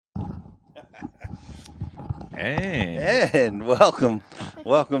And welcome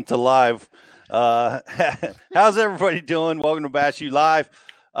to live. How's everybody doing? Welcome to Bash U Live.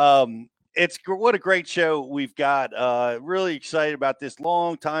 What a great show we've got. Really excited about this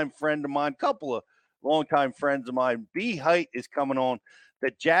longtime friend of mine, couple of longtime friends of mine. B Height is coming on. The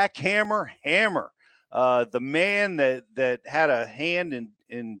Jackhammer Hammer, the man that had a hand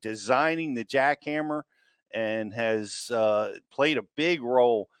in designing the jackhammer and has played a big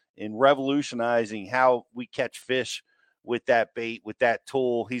role in revolutionizing how we catch fish with that bait, with that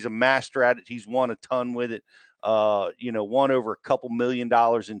tool. He's a master at it. He's won a ton with it. Won over a couple $1 million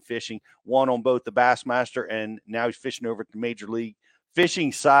in fishing, won on both the Bassmaster, and now he's fishing over at the Major League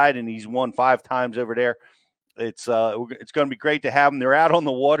Fishing side, and he's won 5 times over there. It's going to be great to have them. They're out on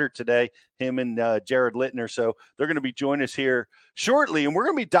the water today, him and Jared Littner. So they're going to be joining us here shortly, and we're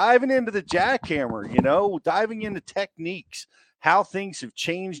going to be diving into the jackhammer, diving into techniques, how things have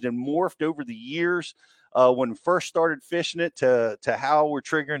changed and morphed over the years when we first started fishing it to how we're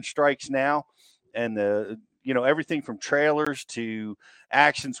triggering strikes now, and everything from trailers to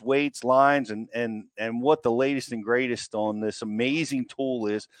actions, weights, lines, and what the latest and greatest on this amazing tool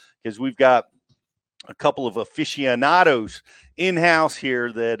is, because we've got a couple of aficionados in-house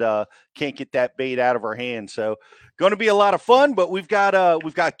here that can't get that bait out of our hands. So going to be a lot of fun, but we've got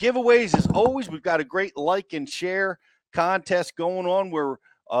giveaways as always. We've got a great like and share contest going on where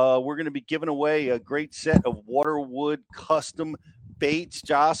we're going to be giving away a great set of Waterwood custom baits,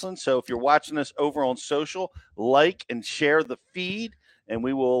 Jocelyn. So if you're watching us over on social, like and share the feed, and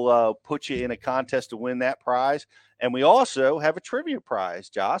we will put you in a contest to win that prize. And we also have a trivia prize.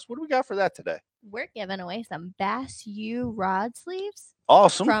 Joss, what do we got for that today? We're giving away some Bass U rod sleeves.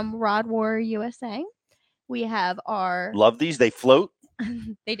 Awesome. From Rod War USA. We have our... Love these. They float.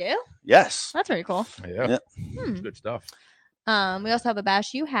 They do? Yes. That's very cool. Yeah. It's good stuff. We also have a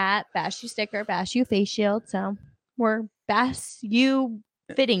Bass U hat, Bass U sticker, Bass U face shield. So we're Bass U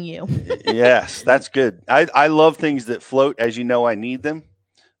fitting you. Yes, that's good. I love things that float. As you know, I need them.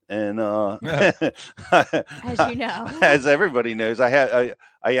 And as you know, as everybody knows, I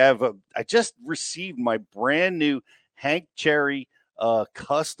just received my brand new Hank Cherry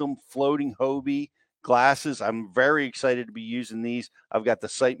custom floating Hobie glasses. I'm very excited to be using these. I've got the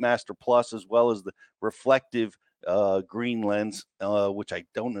Sightmaster Plus as well as the reflective green lens, which I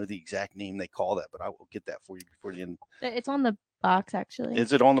don't know the exact name they call that, but I will get that for you before the end. It's on the box, actually.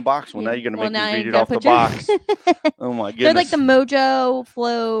 Is it on the box? Well, yeah. Now you're going to make me read it off the box. Oh my goodness. They're like the Mojo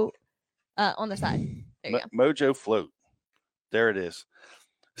Float on the side. There you go. Mojo Float. There it is.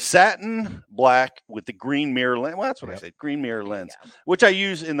 Satin black with the green mirror lens. Well, that's what I said. Green mirror lens, which I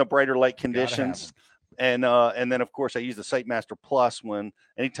use in the brighter light conditions. And then, of course, I use the Sightmaster Plus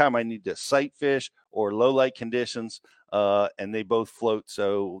anytime I need to sight fish or low light conditions, and they both float.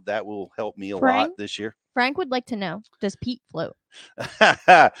 So that will help me a lot this year. Frank would like to know, does Pete float?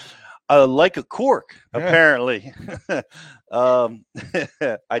 Like a cork, apparently. I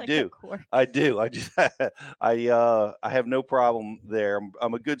do. I have no problem there.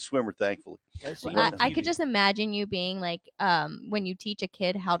 I'm a good swimmer, thankfully. I could just imagine you being like, when you teach a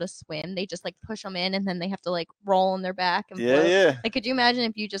kid how to swim, they just like push them in and then they have to like roll on their back and float. Yeah. Like, could you imagine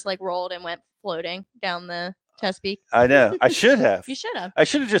if you just like rolled and went floating down the Chesapeake? I know. I should have. You should have. I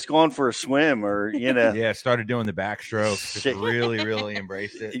should have just gone for a swim, or Yeah, started doing the backstroke. Just really, really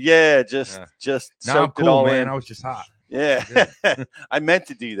embraced it. Yeah, just now I'm cool, it all man. in. I was just hot. Yeah, I meant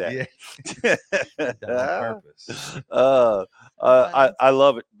to do that. Yeah. On purpose. I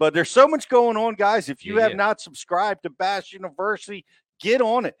love it. But there's so much going on, guys. If you have not subscribed to Bass University, get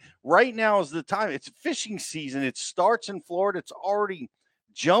on it. Right now is the time. It's fishing season. It starts in Florida. It's already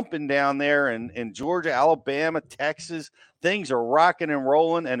jumping down there in Georgia, Alabama, Texas. Things are rocking and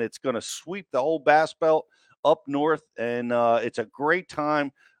rolling, and it's going to sweep the whole Bass Belt up north. And it's a great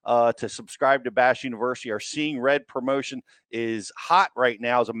time to subscribe to Bass University. Our Seeing Red promotion is hot right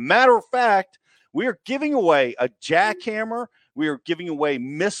now. As a matter of fact, we are giving away a jackhammer. We are giving away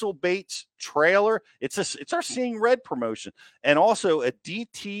Missile Baits trailer. It's our Seeing Red promotion, and also a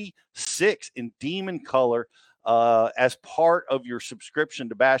DT6 in Demon Color as part of your subscription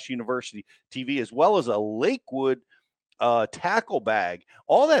to Bass University TV, as well as a Lakewood tackle bag.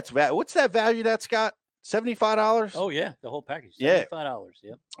 All that's what's that value that, Scott? $75? Oh, yeah, the whole package. $75.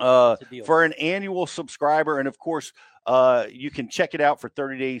 Yep. For an annual subscriber. And of course, you can check it out for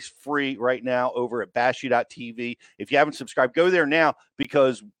 30 days free right now over at bashu.tv. If you haven't subscribed, go there now,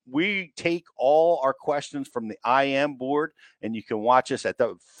 because we take all our questions from the IM board, and you can watch us at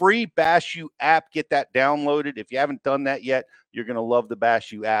the free Bashu app. Get that downloaded. If you haven't done that yet, you're going to love the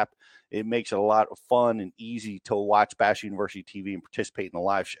Bashu app. It makes it a lot of fun and easy to watch Bass University TV and participate in the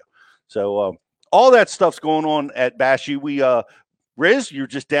live show. So, all that stuff's going on at Bash U. We Riz, you're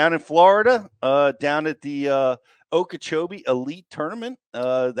just down in Florida, down at the Okeechobee Elite Tournament.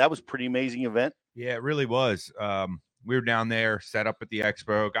 That was a pretty amazing event. Yeah, it really was. We were down there, set up at the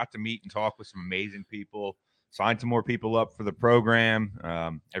expo, got to meet and talk with some amazing people, signed some more people up for the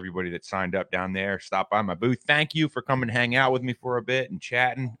program. Everybody that signed up down there, stopped by my booth. Thank you for coming to hang out with me for a bit and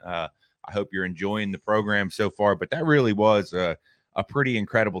chatting. I hope you're enjoying the program so far. But that really was a pretty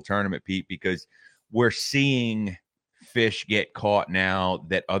incredible tournament, Pete, because we're seeing fish get caught now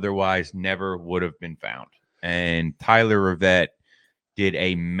that otherwise never would have been found. And Tyler Rivette did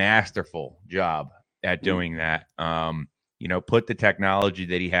a masterful job at doing that. Put the technology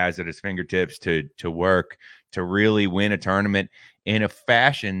that he has at his fingertips to work to really win a tournament in a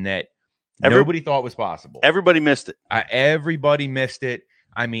fashion that nobody thought was possible. Everybody missed it. Everybody missed it.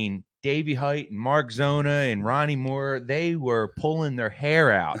 I mean, Davey Height and Mark Zona and Ronnie Moore, they were pulling their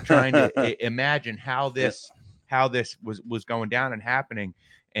hair out trying to imagine how this was going down and happening.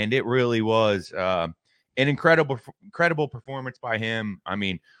 And it really was an incredible performance by him. I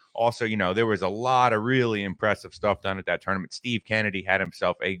mean, also, there was a lot of really impressive stuff done at that tournament. Steve Kennedy had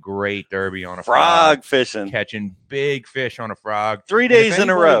himself a great derby on a frog fishing, catching big fish on a frog. 3 days in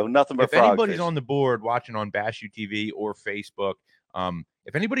a row, nothing but frog. If anybody's fishing on the board watching on Bash U TV or Facebook,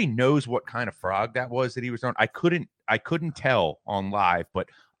 if anybody knows what kind of frog that was that he was on, I couldn't tell on live, but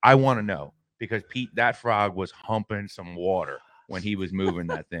I want to know, because Pete, that frog was humping some water when he was moving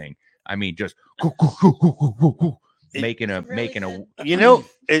that thing. I mean, just making a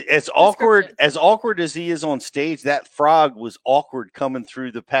it's awkward as he is on stage. That frog was awkward coming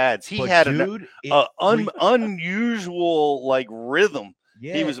through the pads. He had an unusual like rhythm.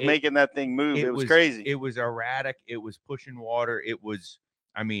 Yeah, he was making that thing move. It was crazy. It was erratic. It was pushing water. It was.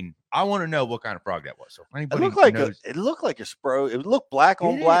 I mean, I want to know what kind of frog that was. So if anybody knows, it looked like a spro. It looked black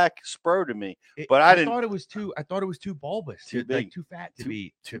on black spro to me. But I thought it was too bulbous, too big, like too fat to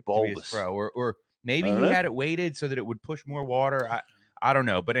be bulbous. To be a spro, or maybe he had it weighted so that it would push more water. I don't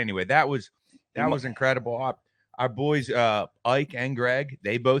know. But anyway, that was incredible. Our boys Ike and Greg,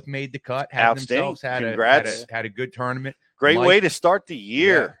 they both made the cut. Had a good tournament. Great way to start the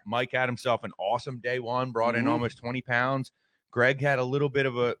year. Yeah, Mike had himself an awesome day one, brought in almost 20 pounds. Greg had a little bit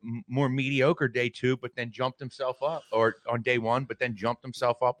of a more mediocre day two, but then jumped himself up on day one, but then jumped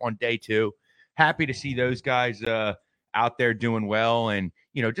himself up on day two. Happy to see those guys out there doing well. And,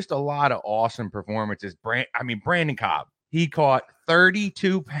 just a lot of awesome performances. Brandon Cobb, he caught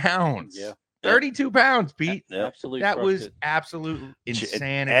 32 pounds. Yeah. 32 pounds, Pete. Yeah. Absolutely. That was absolute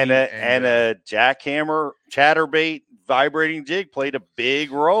insanity. And a jackhammer, chatterbait, vibrating jig played a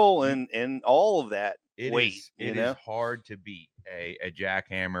big role in all of that. It is hard to beat a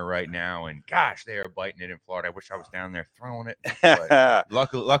jackhammer right now, and gosh, they are biting it in Florida. I wish I was down there throwing it. But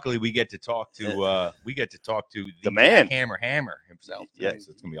luckily, we get to talk to the man, Hammer himself. Yes,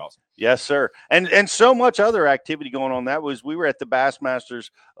 so it's gonna be awesome. Yes, sir. And so much other activity going on. We were at the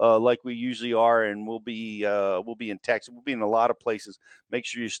Bassmasters like we usually are, and we'll be in Texas. We'll be in a lot of places. Make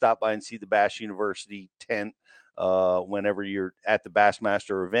sure you stop by and see the Bass University tent whenever you're at the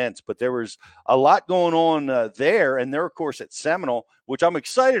Bassmaster events. But there was a lot going on there, and they're of course at Seminole, which I'm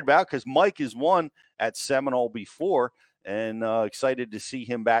excited about because Mike has won at Seminole before, and excited to see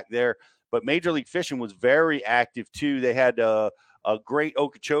him back there. But Major League Fishing was very active too. They had a great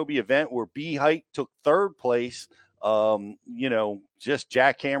Okeechobee event where B Height took third place, just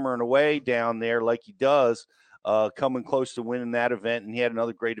jackhammering away down there like he does, coming close to winning that event. And he had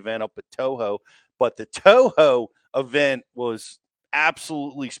another great event up at Toho. But the Toho event was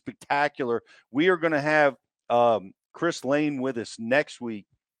absolutely spectacular. We are going to have Chris Lane with us next week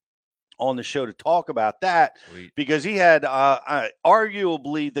on the show to talk about that. Sweet. Because he had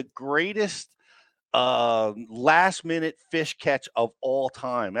arguably the greatest last-minute fish catch of all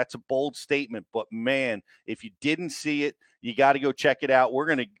time. That's a bold statement, but man, if you didn't see it, you got to go check it out. We're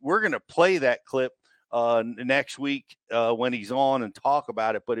gonna play that clip next week when he's on and talk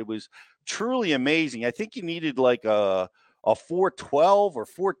about it. But it was truly amazing. I think he needed like a 412 or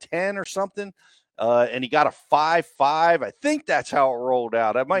 410 or something, and he got a 5.5. I think that's how it rolled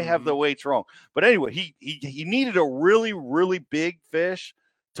out. I might have the weights wrong, but anyway, he needed a really, really big fish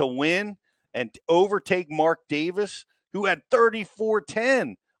to win and overtake Mark Davis, who had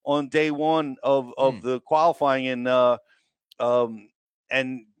 34.10 on day one of the qualifying, and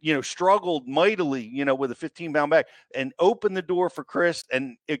struggled mightily, with a 15-pound bag, and opened the door for Chris.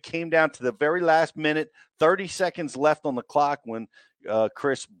 And it came down to the very last minute, 30 seconds left on the clock when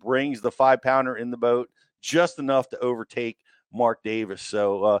Chris brings the 5-pounder in the boat, just enough to overtake Mark Davis.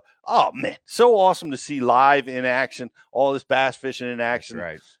 So, oh man, so awesome to see live in action, all this bass fishing in action. That's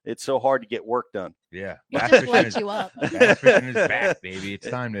right. It's so hard to get work done. Yeah. It Bass just fishing lights is, you up. bass fishing is back, baby. It's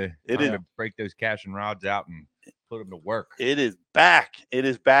time to break those casting rods out and put them to work. It is back. It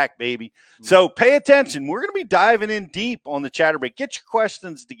is back, baby. So pay attention. We're going to be diving in deep on the Chatterbait. Get your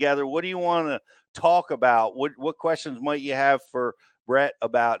questions together. What do you want to talk about? What questions might you have for Brett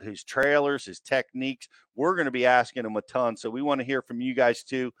about his trailers, his techniques? We're going to be asking him a ton. So we want to hear from you guys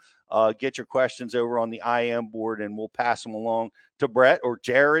too. Get your questions over on the IM board and we'll pass them along to Brett or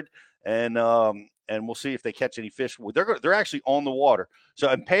Jared. And we'll see if they catch any fish. They're actually on the water. So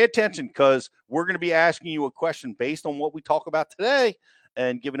and pay attention because we're going to be asking you a question based on what we talk about today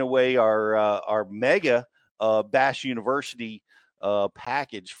and giving away our mega Bass University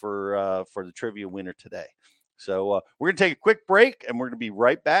package for the trivia winner today. So we're going to take a quick break and we're going to be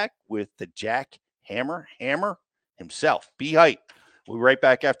right back with the Jack Hammer himself, B Height. We'll be right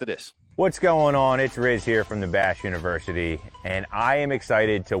back after this. What's going on? It's Riz here from the Bass University, and I am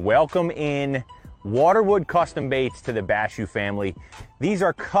excited to welcome in Waterwood Custom Baits to the Bass U family. These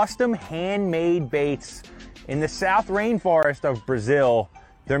are custom handmade baits in the South Rainforest of Brazil.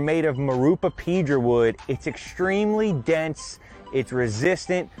 They're made of Marupa pedra wood. It's extremely dense, it's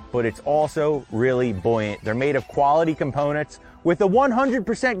resistant, but it's also really buoyant. They're made of quality components with a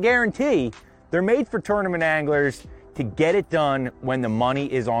 100% guarantee. They're made for tournament anglers to get it done when the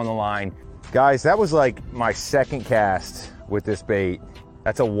money is on the line. Guys, that was like my second cast with this bait.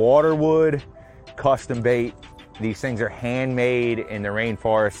 That's a Waterwood custom bait. These things are handmade in the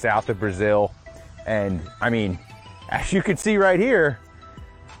rainforest south of Brazil. And I mean, as you can see right here,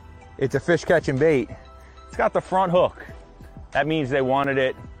 it's a fish catching bait. It's got the front hook. That means they wanted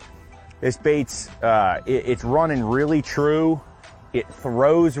it. This bait's, it's running really true. It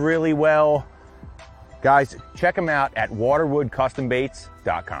throws really well. Guys, check them out at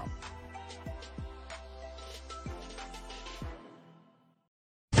waterwoodcustombaits.com.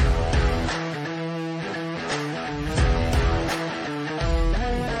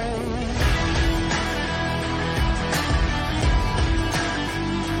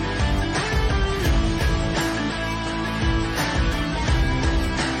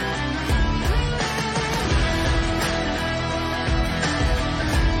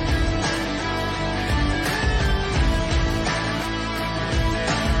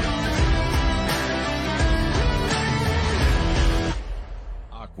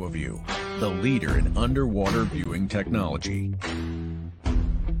 Aqua-View, the leader in underwater viewing technology.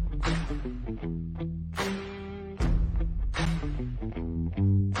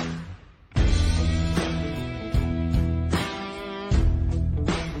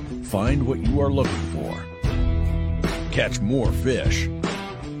 Find what you are looking for. Catch more fish.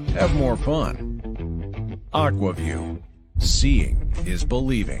 Have more fun. Aqua-View. Seeing is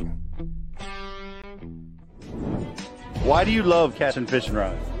believing. Why do you love casting fishing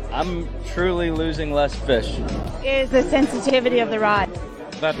rods? I'm truly losing less fish. Is the sensitivity of the rod.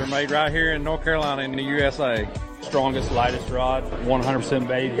 That they're made right here in North Carolina in the USA. Strongest, lightest rod, 100%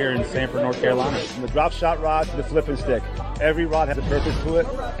 made here in Sanford, North Carolina. From the drop shot rod to the flipping stick. Every rod has a purpose to it,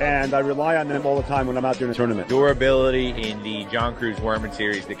 and I rely on them all the time when I'm out there in a tournament. Durability in the John Cruz Worming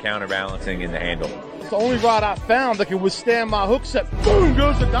series, the counterbalancing in the handle. It's the only rod I found that can withstand my hook set. Boom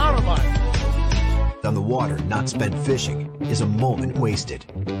goes the dynamite. On the water, not spent fishing is a moment wasted.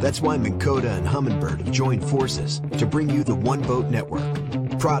 That's why Minn Kota and Humminbird have joined forces to bring you the One Boat Network.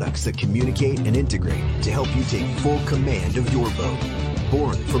 Products that communicate and integrate to help you take full command of your boat.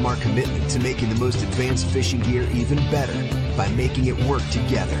 Born from our commitment to making the most advanced fishing gear even better by making it work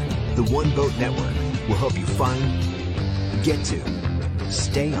together. The One Boat Network will help you find, get to,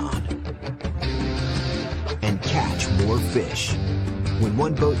 stay on, and catch more fish. When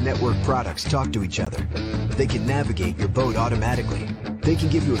One Boat Network products talk to each other, they can navigate your boat automatically. They can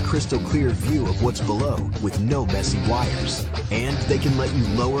give you a crystal clear view of what's below with no messy wires. And they can let you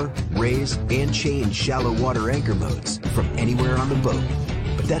lower, raise, and change shallow water anchor modes from anywhere on the boat.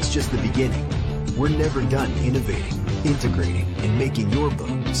 But that's just the beginning. We're never done innovating, integrating, and making your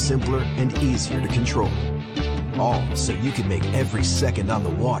boat simpler and easier to control. All so you can make every second on the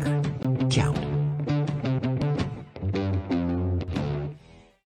water count.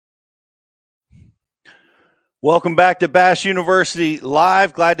 Welcome back to Bass University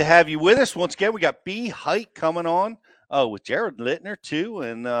Live. Glad to have you with us. Once again, we got B Height coming on with Jared Littner too,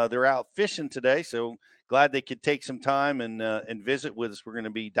 and they're out fishing today. So glad they could take some time and visit with us. We're going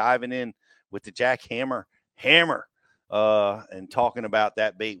to be diving in with the Jack Hammer and talking about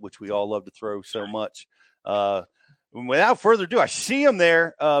that bait, which we all love to throw so much. without further ado, I see him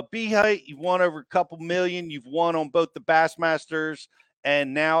there. B-Height, you've won over a couple million. You've won on both the Bassmasters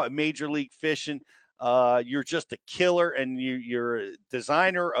and now at Major League Fishing. You're just a killer, and you're a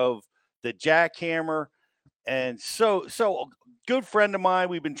designer of the jackhammer. And so good friend of mine.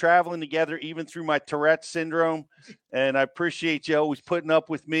 We've been traveling together even through my Tourette syndrome, and I appreciate you always putting up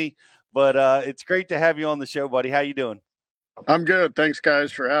with me. But it's great to have you on the show, buddy. How you doing? I'm good. Thanks,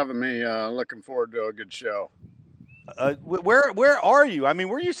 guys, for having me. Looking forward to a good show. Where are you? I mean,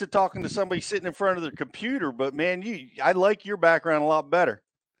 we're used to talking to somebody sitting in front of their computer, but man, I like your background a lot better.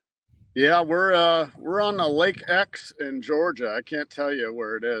 Yeah, we're on the Lake X in Georgia. I can't tell you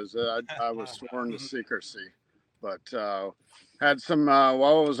where it is. I was sworn to secrecy, but had some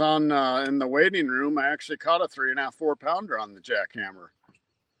while I was on in the waiting room. I actually caught a 3.5, 4 pounder on the jackhammer.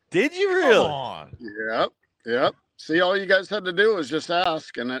 Did you really? Yep. See, all you guys had to do was just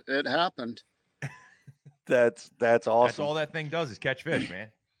ask, and it happened. That's awesome. That's all that thing does is catch fish, man.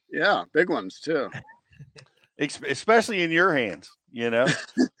 Yeah, big ones too. Especially in your hands, you know.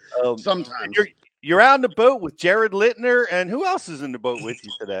 Sometimes you're out in the boat with Jared Littner, and who else is in the boat with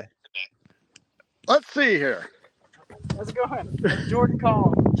you today? Let's see here. Let's go ahead. Jordan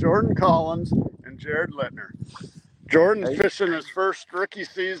Collins and Jared Littner. Jordan's fishing his first rookie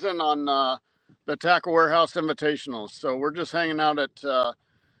season on the Tackle Warehouse Invitationals. So we're just hanging out at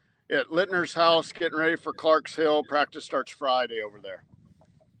Littner's house, getting ready for Clark's Hill. Practice starts Friday over there.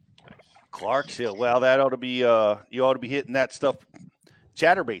 Clark's Hill. Well, that ought to be you ought to be hitting that stuff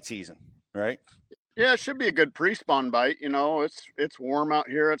chatterbait season, right? Yeah, it should be a good pre-spawn bite. You know, it's warm out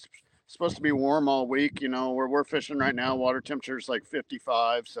here. It's supposed to be warm all week. You know, where we're fishing right now, water temperature is like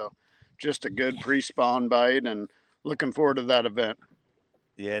 55. So just a good pre-spawn bite, and looking forward to that event.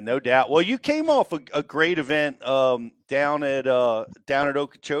 Yeah, no doubt. Well, you came off a great event down at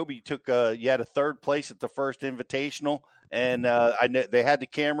Okeechobee. You took you had a third place at the first invitational, and I know they had the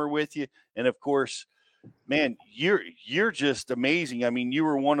camera with you. And of course, man, you're just amazing. I mean, you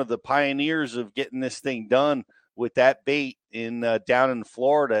were one of the pioneers of getting this thing done with that bait in down in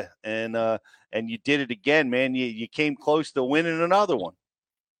Florida, and you did it again, man. You came close to winning another one.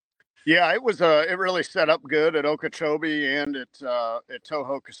 Yeah, it was it really set up good at Okeechobee and at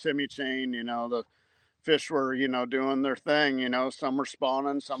Toho Kissimmee Chain. You know, the fish were, you know, doing their thing. You know, some were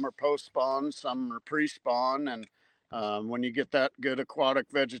spawning, some were post-spawn, some were pre-spawn. And when you get that good aquatic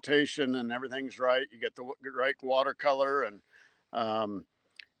vegetation and everything's right, you get the right watercolor, and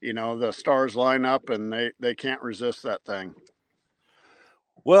you know, the stars line up, and they can't resist that thing.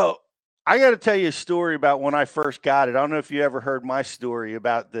 Well, I got to tell you a story about when I first got it. I don't know if you ever heard my story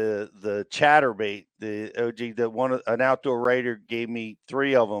about the chatterbait. An outdoor writer gave me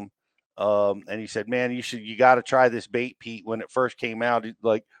 3 of them, and he said, "Man, you got to try this bait, Pete." When it first came out,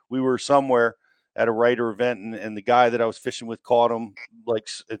 like we were somewhere at a writer event, and the guy that I was fishing with caught him. Like,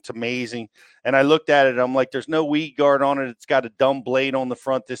 it's amazing. And I looked at it, and I'm like, "There's no weed guard on it. It's got a dumb blade on the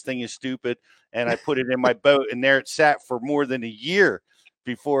front. This thing is stupid." And I put it in my boat, and there it sat for more than a year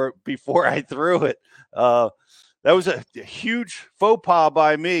before I threw it. That was a huge faux pas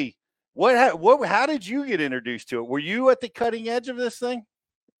by me. How did you get introduced to it? Were you at the cutting edge of this thing?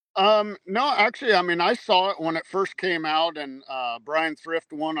 No, actually, I mean, I saw it when it first came out, and Brian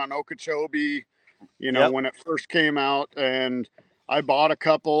Thrift won on Okeechobee, you know, when it first came out, and I bought a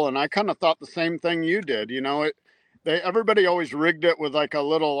couple, and I kind of thought the same thing you did. You know, everybody always rigged it with like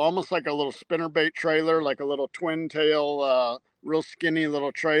almost like a little spinnerbait trailer, like a little twin tail, real skinny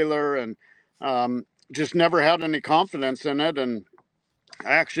little trailer, and just never had any confidence in it. And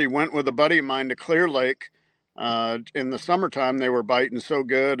I actually went with a buddy of mine to Clear Lake in the summertime. They were biting so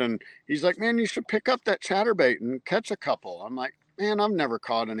good, and he's like, "Man, you should pick up that chatterbait and catch a couple." I'm like, "Man, I've never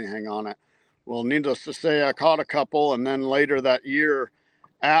caught anything on it." Well, needless to say, I caught a couple, and then later that year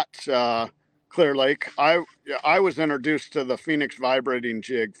at Clear Lake, I was introduced to the Phoenix vibrating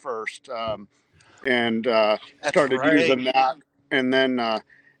jig first, and started using that, and then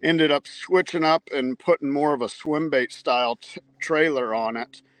ended up switching up and putting more of a swim bait style trailer on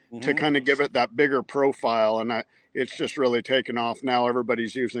it to kind of give it that bigger profile, and it's just really taken off. Now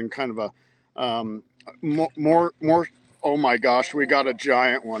everybody's using kind of a more. Oh my gosh, we got a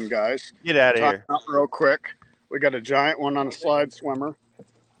giant one, guys! Get out of here! Real quick, we got a giant one on a slide swimmer.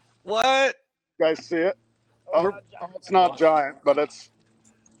 What? You guys see it? Oh, it's not giant, but it's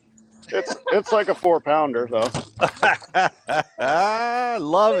like a 4 pounder though. I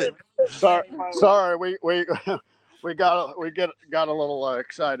love it. Sorry, we got a little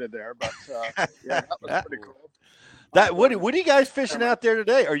excited there, but yeah, that was pretty cool. What are you guys fishing out there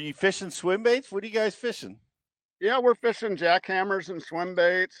today? Are you fishing swim baits? What are you guys fishing? Yeah, we're fishing jackhammers and swim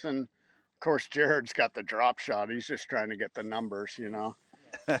baits, and course, Jared's got the drop shot. He's just trying to get the numbers,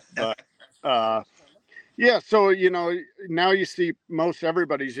 But yeah, so now you see most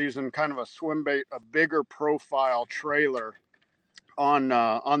everybody's using kind of a swim bait, a bigger profile trailer on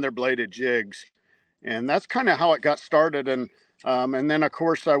their bladed jigs, and that's kind of how it got started. And then of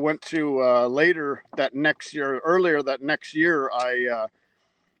course I went to earlier that next year, I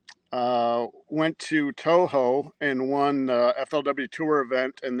went to Toho and won the FLW Tour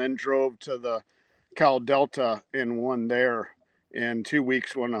event, and then drove to the Cal Delta and won there. In 2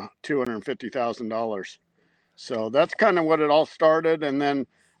 weeks, won $250,000. So that's kind of what it all started. And then,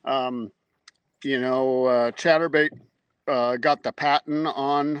 Chatterbait got the patent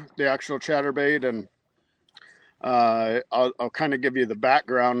on the actual Chatterbait, and I'll kind of give you the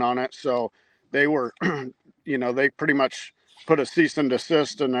background on it. So they were, they pretty much put a cease and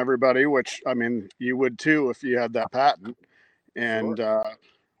desist on everybody, which, I mean, you would too if you had that patent. And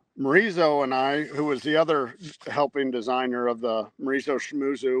Marizo and I, who was the other helping designer of the Marizo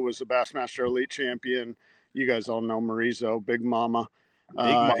Shimizu, was the Bassmaster Elite champion. You guys all know Marizo, Big Mama.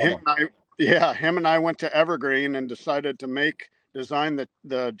 Him and I went to Evergreen and decided to design the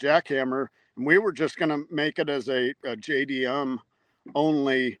jackhammer. And we were just going to make it as a JDM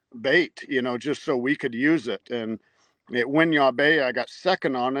only bait, just so we could use it. And at Winyah Bay, I got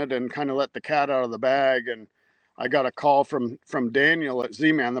second on it and kind of let the cat out of the bag. And I got a call from Daniel at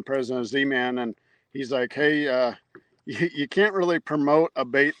Z-Man, the president of Z-Man, and he's like, hey, you can't really promote a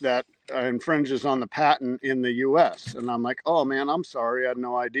bait that infringes on the patent in the U.S. And I'm like, oh, man, I'm sorry. I had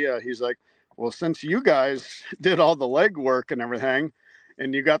no idea. He's like, well, since you guys did all the legwork and everything,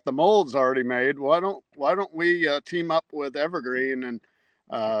 and you got the molds already made, why don't we team up with Evergreen? And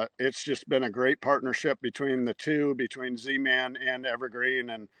it's just been a great partnership between the two, between Z-Man and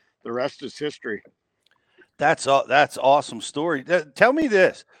Evergreen, and the rest is history. That's awesome story. Tell me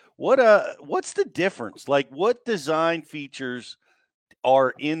this. What's the difference? Like, what design features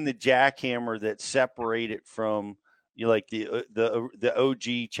are in the jackhammer that separate it from the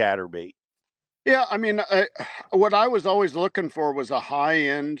OG chatterbait? Yeah, I mean, what I was always looking for was a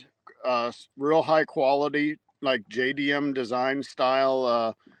high-end, real high quality, like JDM design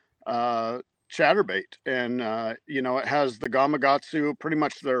style chatterbait. And, it has the Gamakatsu, pretty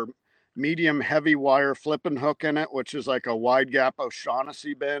much their medium heavy wire flipping hook in it, which is like a wide gap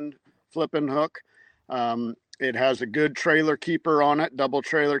O'Shaughnessy bend flipping hook. It has a good trailer keeper on it, double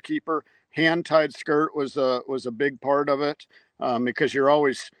trailer keeper. Hand tied skirt was a big part of it, because you're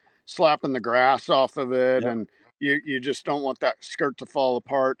always slapping the grass off of it. Yep. And you just don't want that skirt to fall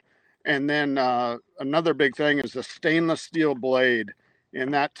apart. And then another big thing is the stainless steel blade,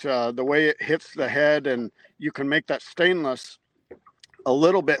 and that the way it hits the head, and you can make that stainless a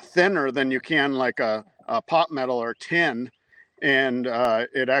little bit thinner than you can like a pot metal or tin, and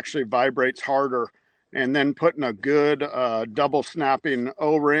it actually vibrates harder. And then putting a good double snapping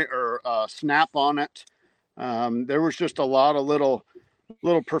O-ring or snap on it. There was just a lot of little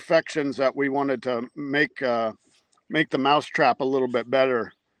perfections that we wanted to make the mousetrap a little bit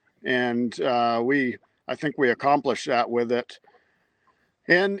better, and I think we accomplished that with it.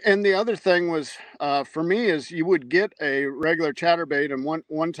 And the other thing was, for me, is you would get a regular chatterbait, and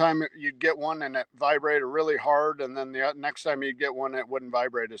one time you'd get one and it vibrated really hard, and then the next time you'd get one, it wouldn't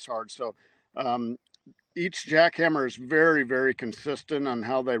vibrate as hard. So each jackhammer is very, very consistent on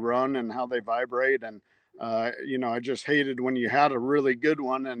how they run and how they vibrate. And I just hated when you had a really good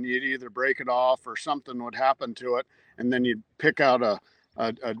one and you'd either break it off or something would happen to it, and then you'd pick out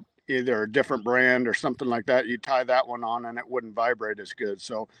either a different brand or something like that. You tie that one on and it wouldn't vibrate as good.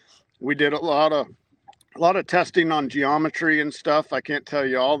 So we did a lot of testing on geometry and stuff. I can't tell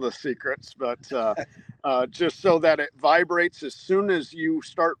you all the secrets, but just so that it vibrates as soon as you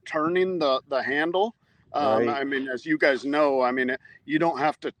start turning the handle. Right. I mean, as you guys know, you don't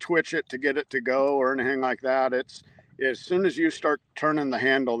have to twitch it to get it to go or anything like that. It's as soon as you start turning the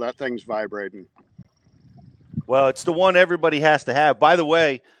handle, that thing's vibrating. Well, it's the one everybody has to have. By the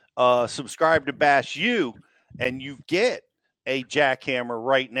way, subscribe to Bash U, and you get a jackhammer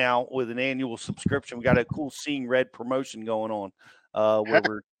right now with an annual subscription. We got a cool Seeing Red promotion going on.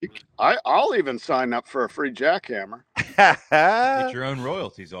 I'll even sign up for a free jackhammer. Get your own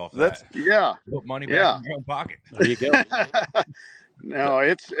royalties off that. Yeah. Put money back in your own pocket. There you go. No,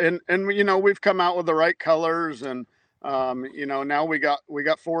 it's and we've come out with the right colors, and now we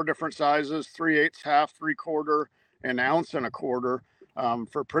got 4 different sizes: 3/8, half, 3/4, an ounce and a quarter,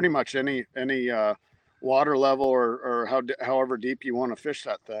 for pretty much any water level or however deep you want to fish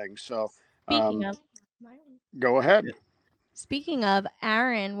that thing. So Speaking of, go ahead. Speaking of,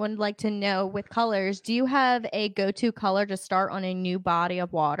 Aaron would like to know with colors, do you have a go-to color to start on a new body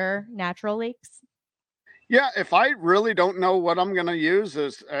of water, natural lakes? Yeah, if I really don't know what I'm going to use,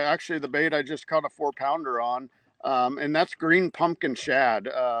 is actually the bait I just caught a 4-pounder on, and that's green pumpkin shad.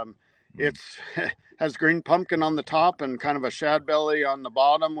 It's has green pumpkin on the top and kind of a shad belly on the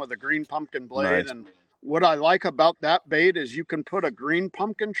bottom with a green pumpkin blade. Nice. And what I like about that bait is you can put a green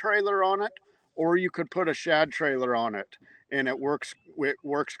pumpkin trailer on it, or you could put a shad trailer on it, and it works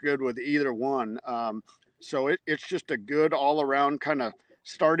good with either one. So it's just a good all around kind of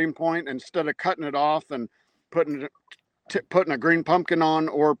starting point. Instead of cutting it off and putting a green pumpkin on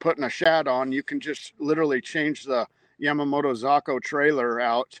or putting a shad on, you can just literally change the Yamamoto Zako trailer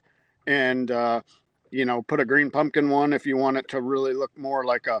out and put a green pumpkin one if you want it to really look more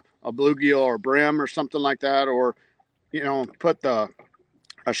like a bluegill or brim or something like that, or put a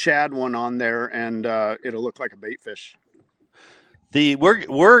shad one on there and it'll look like a bait fish.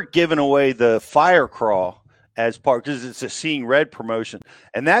 We're giving away the Fire Crawl as part, because it's a Seeing Red promotion,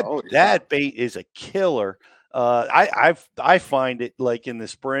 and that bait is a killer. I find it like in the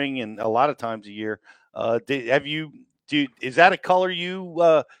spring and a lot of times a year. Is that a color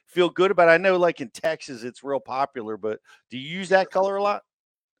you feel good about? I know like in Texas it's real popular, but do you use that color a lot?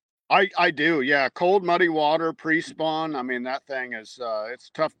 I do, yeah. Cold, muddy water, pre-spawn. I mean, that thing is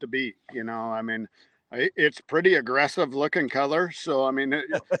it's tough to beat. I mean, it's pretty aggressive looking color. So I mean,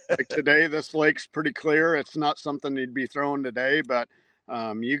 like today this lake's pretty clear. It's not something you'd be throwing today, but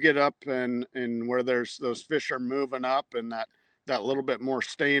you get up and where there's those fish are moving up and that little bit more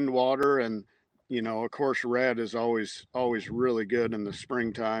stained water, and of course red is always really good in the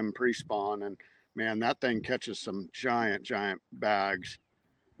springtime pre-spawn, and man, that thing catches some giant bags.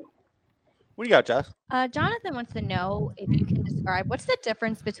 What do you got, Josh? Jonathan wants to know if you can describe what's the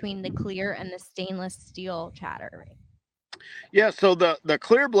difference between the clear and the stainless steel chatterbait. Yeah, so the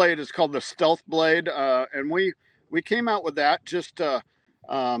clear blade is called the Stealth Blade, and we came out with that just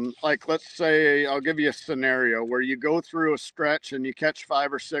like, let's say, I'll give you a scenario where you go through a stretch and you catch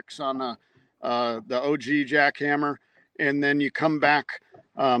 5 or 6 on the OG jackhammer, and then you come back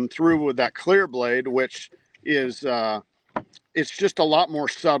through with that clear blade, which is it's just a lot more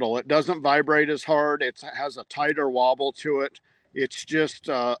subtle. It doesn't vibrate as hard. It has a tighter wobble to it. It's just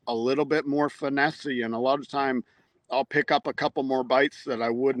a little bit more finessey, and a lot of time I'll pick up a couple more bites that I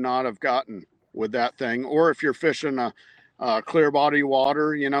would not have gotten with that thing. Or if you're fishing a clear body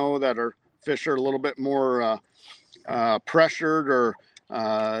water, that are fish are a little bit more pressured, or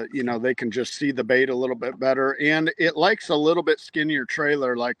they can just see the bait a little bit better, and it likes a little bit skinnier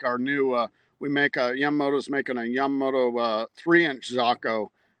trailer. Like our new Yamamoto's making a Yamamoto 3-inch Zako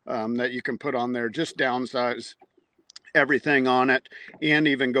that you can put on there, just downsize everything on it and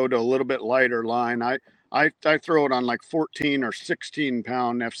even go to a little bit lighter line. I throw it on like 14 or 16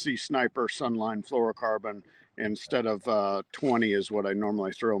 pound FC Sniper Sunline fluorocarbon instead of 20 is what I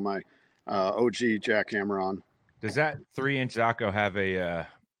normally throw my OG jackhammer on. Does that 3-inch Zako have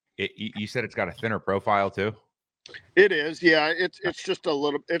you said it's got a thinner profile too? It is, yeah. It's just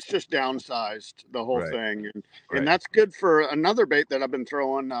it's just downsized, the whole thing, and that's good for another bait that I've been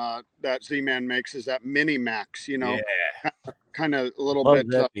throwing. That Z-Man makes is that Mini Max, kind of a little bit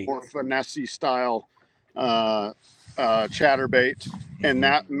more finessey style chatterbait, and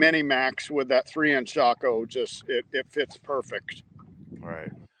that Mini Max with that 3-inch Zako just it fits perfect.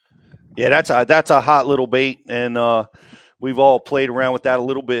 Right. Yeah, that's a hot little bait, and we've all played around with that a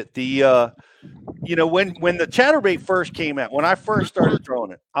little bit. When the chatterbait first came out, when I first started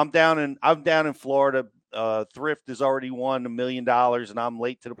throwing it, I'm down in Florida. Thrift has already won $1 million, and I'm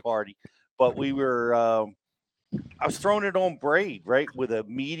late to the party. But I was throwing it on braid, right, with a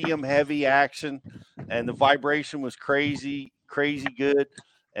medium heavy action, and the vibration was crazy good,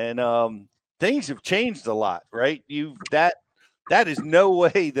 and things have changed a lot, right? That is no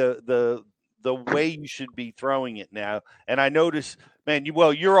way the way you should be throwing it now. And I notice, man,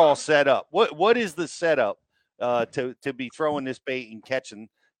 you're all set up. What is the setup to be throwing this bait and catching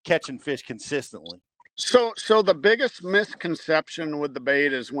fish consistently? So the biggest misconception with the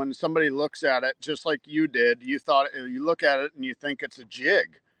bait is when somebody looks at it, just like you did, you look at it and you think it's a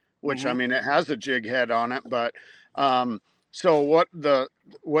jig, which I mean, it has a jig head on it, but so what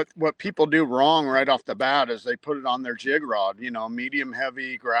people do wrong right off the bat is they put it on their jig rod, medium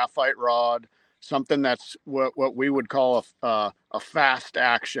heavy graphite rod, something that's what we would call a fast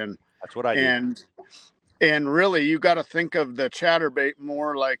action. That's what I do. And really, you got to think of the chatterbait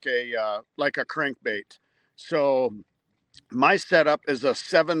more like a crankbait. So my setup is a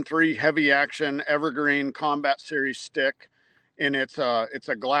 7.3 heavy action Evergreen Combat Series stick, and it's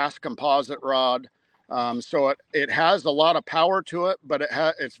a glass composite rod. So it has a lot of power to it, but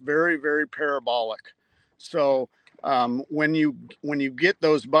it's very, very parabolic. So when you get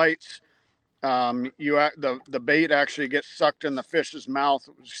those bites, the bait actually gets sucked in the fish's mouth,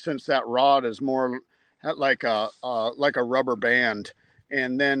 since that rod is more like a rubber band.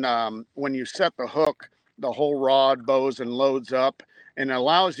 And then when you set the hook, the whole rod bows and loads up, and it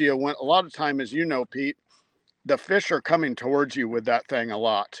allows you, a lot of time, as you know, Pete, the fish are coming towards you with that thing a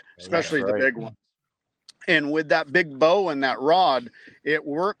lot, especially the big one. And with that big bow and that rod, it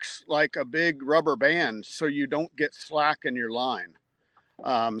works like a big rubber band, so you don't get slack in your line.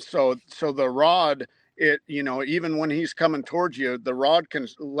 So the rod, even when he's coming towards you, the rod can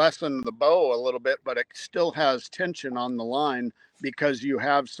lessen the bow a little bit, but it still has tension on the line because you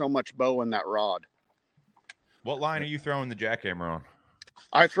have so much bow in that rod. What line are you throwing the jackhammer on?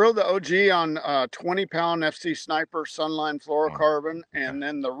 I throw the OG on 20-pound FC Sniper Sunline fluorocarbon, and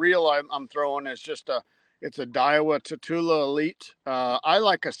then the reel I'm throwing is it's a Daiwa Tatula Elite. I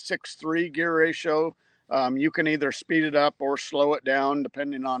like a 6:3 gear ratio. You can either speed it up or slow it down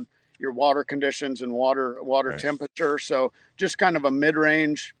depending on your water conditions and water temperature. So just kind of a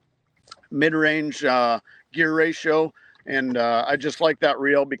mid-range gear ratio. And I just like that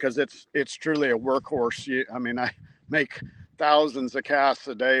reel because it's truly a workhorse. I make thousands of casts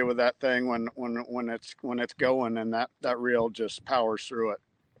a day with that thing when it's going, and that reel just powers through it.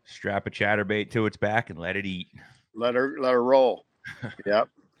 Strap a chatterbait to its back and let it eat. Let her roll. Yep.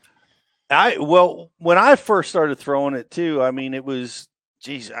 When I first started throwing it too, it was,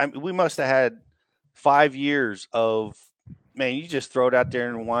 we must have had 5 years of, man, you just throw it out there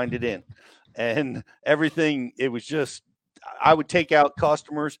and wind it in, and everything. It was just, I would take out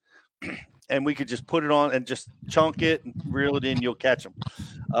customers and we could just put it on and just chunk it and reel it in. You'll catch them.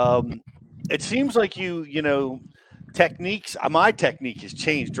 It seems like techniques, my technique has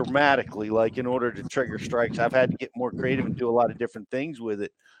changed dramatically. Like, in order to trigger strikes, I've had to get more creative and do a lot of different things with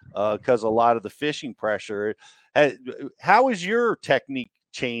it because a lot of the fishing pressure. How has your technique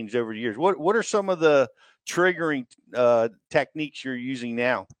changed over the years? What are some of the triggering techniques you're using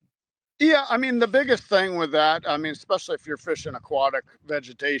now? Yeah, the biggest thing with that, especially if you're fishing aquatic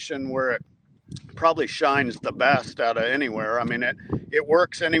vegetation where it probably shines the best out of anywhere. It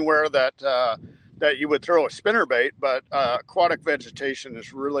works anywhere that you would throw a spinnerbait, but aquatic vegetation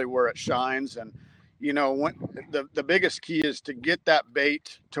is really where it shines. And when the biggest key is to get that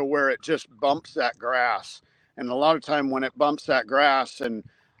bait to where it just bumps that grass. And a lot of time when it bumps that grass, and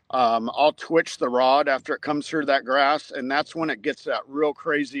I'll twitch the rod after it comes through that grass, and that's when it gets that real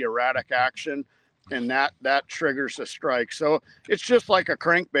crazy erratic action, and that triggers a strike. So it's just like a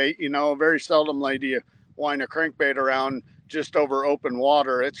crankbait. Very seldomly do you wind a crankbait around just over open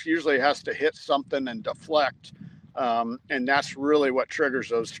water. It usually has to hit something and deflect, and that's really what triggers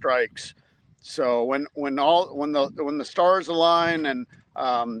those strikes. So when the stars align, and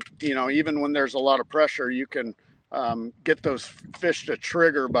even when there's a lot of pressure, you can get those fish to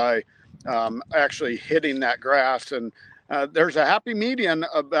trigger by actually hitting that grass. And there's a happy median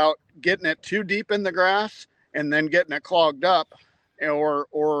about getting it too deep in the grass and then getting it clogged up, or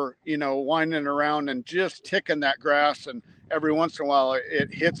winding around and just ticking that grass, and every once in a while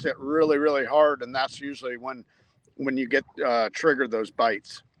it hits it really, really hard, and that's usually when you get trigger those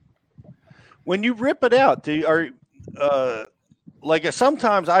bites. When you rip it out,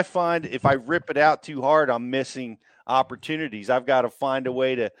 sometimes I find if I rip it out too hard, I'm missing opportunities. I've got to find a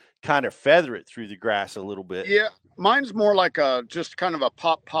way to kind of feather it through the grass a little bit. Yeah, mine's more like just kind of a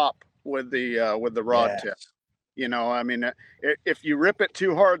pop with the rod tip. If you rip it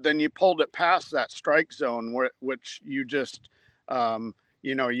too hard, then you pulled it past that strike zone, which you just,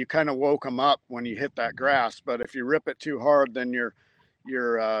 you kind of woke them up when you hit that grass. But if you rip it too hard, then you're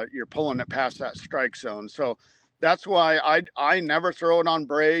pulling it past that strike zone. So that's why I never throw it on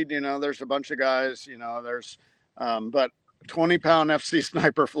braid. There's a bunch of guys, but 20-pound FC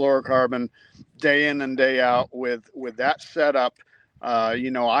Sniper fluorocarbon, day in and day out with that setup. At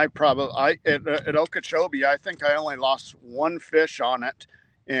Okeechobee, I think I only lost one fish on it,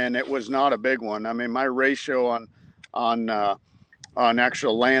 and it was not a big one. My ratio on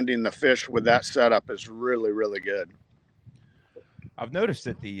actual landing the fish with that setup is really, really good. I've noticed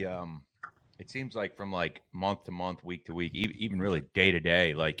that it seems like from like month to month, week to week, even really day to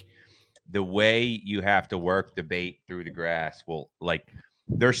day, like the way you have to work the bait through the grass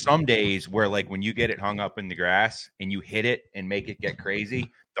there's some days where, like, when you get it hung up in the grass and you hit it and make it get crazy,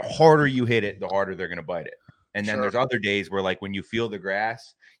 the harder you hit it, the harder they're going to bite it. And then there's other days where, like, when you feel the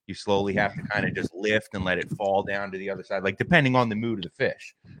grass, you slowly have to kind of just lift and let it fall down to the other side, like depending on the mood of the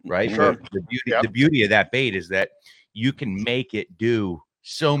fish, right? Sure. The beauty of that bait is that you can make it do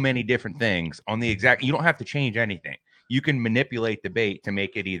so many different things on the exact. You don't have to change anything. You can manipulate the bait to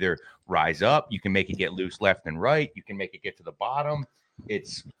make it either rise up. You can make it get loose left and right. You can make it get to the bottom.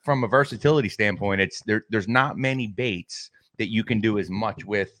 It's from a versatility standpoint. It's there's not many baits that you can do as much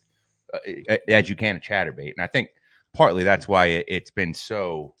with as you can a chatterbait, and I think partly that's why it's been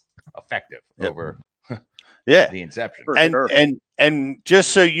so effective over the inception. And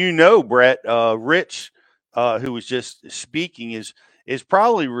just so you know, Brett, Rich, who was just speaking, is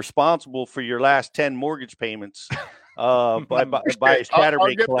probably responsible for your last 10 mortgage payments by his chatterbait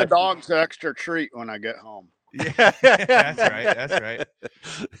I'll get collection. the dogs an extra treat when I get home. Yeah, that's right.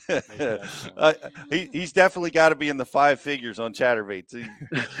 He's definitely got to be in the 5 figures on chatterbaits.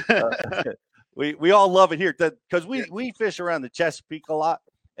 We all love it here because we fish around the Chesapeake a lot,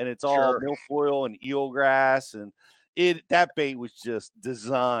 and it's all milfoil and eelgrass, and that bait was just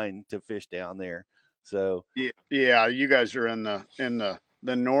designed to fish down there. So yeah, you guys are in the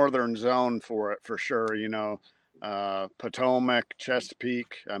northern zone for it for sure. You know, Potomac,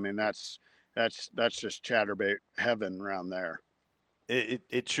 Chesapeake. I mean, that's just chatterbait heaven around there.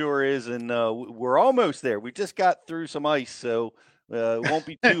 It sure is, and we're almost there. We just got through some ice, so it won't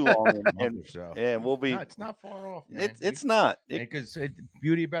be too long, and we'll be. No, it's not far off. Man. It's not because the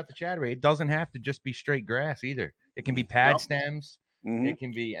beauty about the chatterbait, it doesn't have to just be straight grass either. It can be pad stems. Mm-hmm. It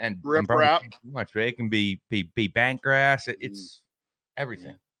can be rip wrap. Much, right? It can be bank grass. It's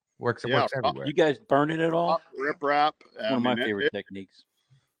everything. Works everywhere. You guys burn it at all? Rip wrap. One of my favorite techniques.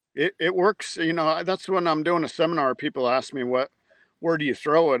 It works. You know, that's when I'm doing a seminar. People ask me where do you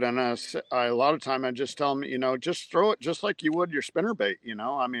throw it, and I a lot of time I just tell them, you know, just throw it just like you would your spinner bait. You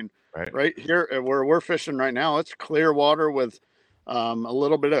know, I mean, right here where we're fishing right now, it's clear water with a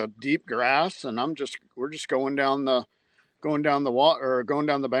little bit of deep grass, and we're just going down the water or going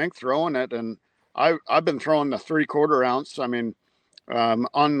down the bank throwing it, and I've been throwing the 3/4 ounce. I mean,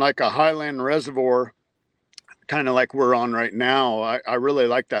 on like a highland reservoir, kind of like we're on right now. I really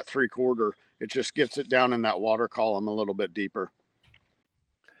like that 3/4. It just gets it down in that water column a little bit deeper.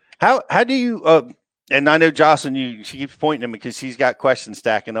 How do you and I know Jocelyn, she keeps pointing at me because she's got questions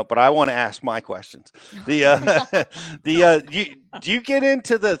stacking up, but I want to ask my questions. Do you get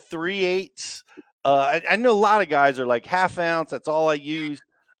into the 3/8? I know a lot of guys are like 1/2 ounce. That's all I use.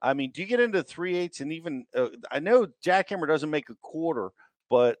 I mean, do you get into 3/8 and even I know Jackhammer doesn't make a 1/4,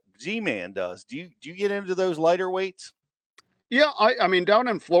 but Z-Man does. Do you get into those lighter weights? Yeah, I mean down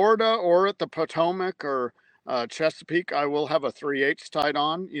in Florida or at the Potomac or Chesapeake, I will have a 3/8 tied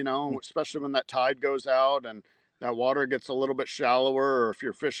on. You know, especially when that tide goes out and that water gets a little bit shallower, or if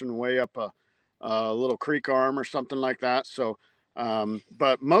you're fishing way up a little creek arm or something like that. So,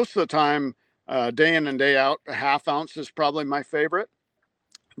 but most of the time, day in and day out, a 1/2 ounce is probably my favorite.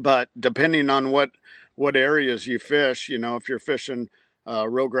 But depending on what areas you fish, you know, if you're fishing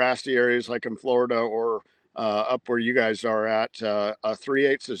real grassy areas like in Florida or up where you guys are at, a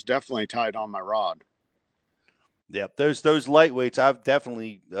 3/8 is definitely tied on my rod. Yeah, those lightweights, I've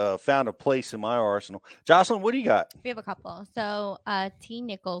definitely found a place in my arsenal. Jocelyn, what do you got? We have a couple. So T.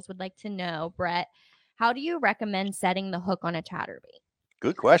 Nichols would like to know, Brett, how do you recommend setting the hook on a chatterbait?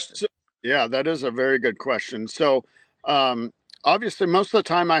 Good question. So, yeah, that is a very good question. So obviously, most of the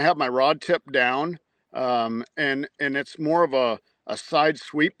time I have my rod tip down, and it's more of a side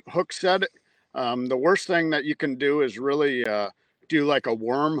sweep hook set. The worst thing that you can do is really do like a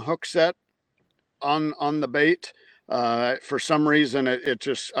worm hook set on the bait. For some reason, it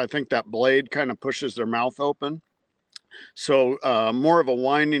just, I think that blade kind of pushes their mouth open. So more of a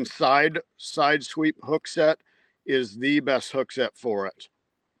winding side sweep hook set is the best hook set for it.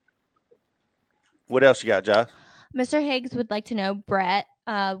 What else you got, Josh? Mr. Higgs would like to know, Brett,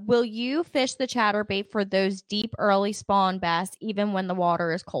 will you fish the chatterbait for those deep early spawn bass even when the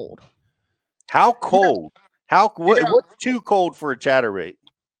water is cold? How cold? What's too cold for a chatterbait?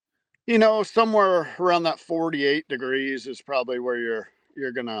 You know, somewhere around that 48 degrees is probably where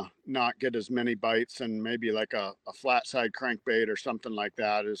you're gonna not get as many bites, and maybe like a flat side crankbait or something like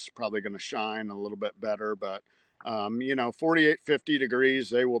that is probably gonna shine a little bit better. But you know, 48, 50 degrees,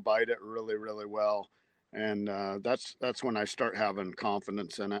 they will bite it really, really well. And that's when I start having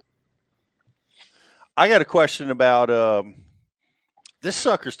confidence in it. I got a question about this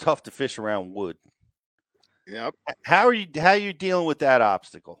sucker's tough to fish around wood. Yep. How are you dealing with that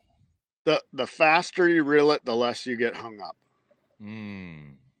obstacle? The faster you reel it, the less you get hung up.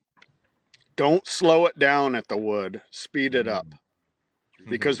 Don't slow it down at the wood. Speed it up.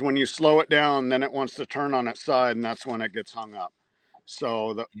 Because when you slow it down, then it wants to turn on its side, and that's when it gets hung up.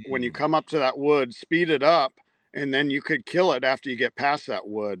 So when you come up to that wood, speed it up, and then you could kill it after you get past that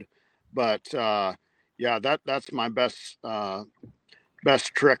wood. But yeah, that's my best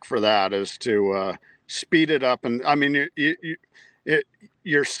best trick for that is to speed it up. And I mean,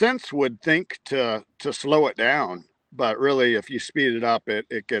 your sense would think to slow it down, but really, if you speed it up,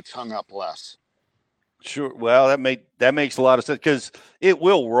 it gets hung up less. Sure. Well, that makes a lot of sense because it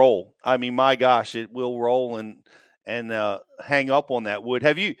will roll. I mean, my gosh, it will roll and hang up on that wood.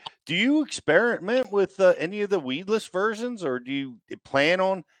 Do you experiment with any of the weedless versions, or do you plan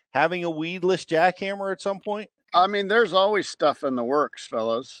on having a weedless jackhammer at some point? I mean, there's always stuff in the works,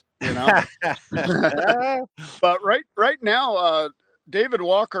 fellas, you know. But right now, David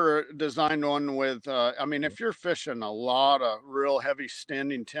Walker designed one with. I mean, if you're fishing a lot of real heavy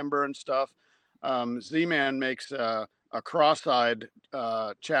standing timber and stuff, Z-Man makes a cross-eyed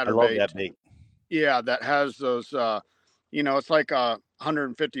chatterbait. I love that bait. Yeah, that has those. It's like a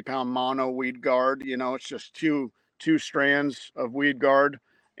 150-pound mono weed guard. It's just two strands of weed guard.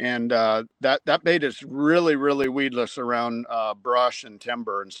 And that bait is really, really weedless around brush and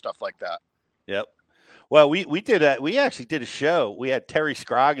timber and stuff like that. Yep. Well, we actually did a show. We had Terry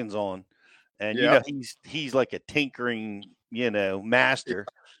Scroggins on, and he's like a tinkering master.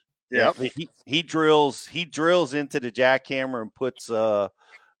 Yeah. He drills into the jackhammer and puts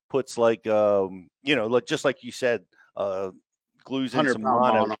like just like you said, glues in some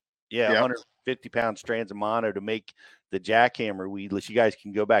mono. Yeah, 150-pound strands of mono to make the jackhammer weedless. You guys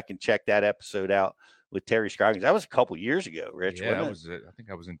can go back and check that episode out with Terry Scroggins. That was a couple years ago, Rich. Yeah, I think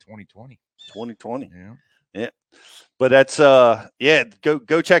I was in 2020. 2020. Yeah. But that's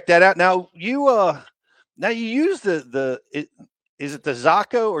go check that out. Now you use is it the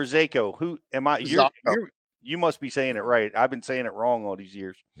Zaco or Zaco? Who am I? You must be saying it right. I've been saying it wrong all these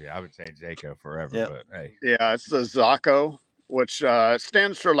years. Yeah, I've been saying Zaco forever. Yep. But hey. Yeah, it's the Zaco, which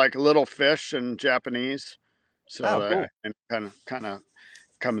stands for like little fish in Japanese. So cool. And kind of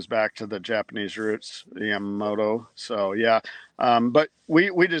comes back to the Japanese roots, the Yamamoto. So yeah, but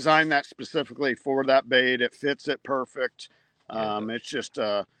we designed that specifically for that bait. It fits it perfect. It's just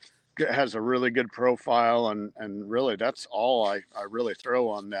it has a really good profile, and really that's all I really throw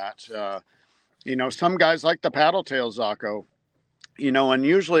on that. Some guys like the paddle tail Zaco, and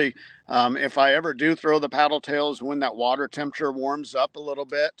usually if I ever do throw the paddle tails when that water temperature warms up a little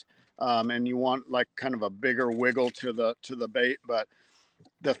bit, and you want like kind of a bigger wiggle to the bait. But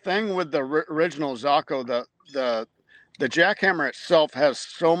the thing with the original Zaco, the jackhammer itself has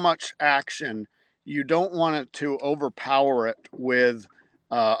so much action, you don't want it to overpower it with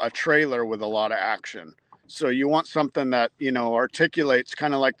a trailer with a lot of action. So you want something that articulates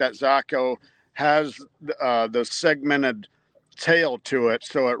kind of like that Zaco has the segmented tail to it,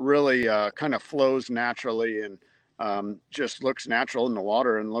 so it really kind of flows naturally and just looks natural in the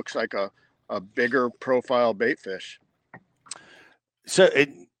water and looks like a bigger profile bait fish. So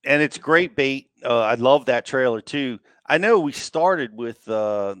it's great bait. I love that trailer too. I know we started with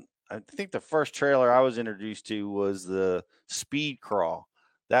I think the first trailer I was introduced to was the Speed Crawl.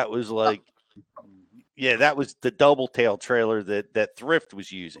 That was like that was the double tail trailer that Thrift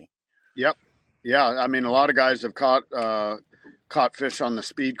was using. Yep. Yeah, I mean, a lot of guys have caught fish on the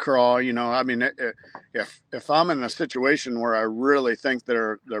Speed Crawl. I mean, if I'm in a situation where I really think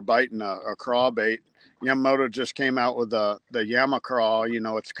they're biting a craw bait, Yamamoto just came out with the Yama Crawl.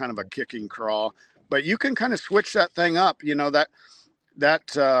 It's kind of a kicking crawl, but you can kind of switch that thing up.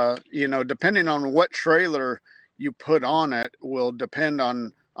 That depending on what trailer you put on it will depend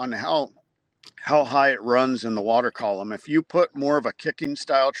on how high it runs in the water column. If you put more of a kicking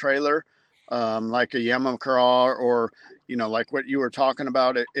style trailer, like a Yama Crawl or like what you were talking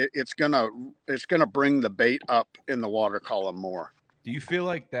about, it's gonna bring the bait up in the water column more. Do you feel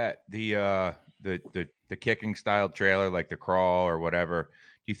like that the kicking style trailer, like the crawl or whatever,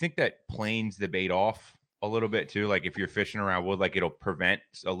 do you think that planes the bait off a little bit too? Like if you're fishing around wood, like it'll prevent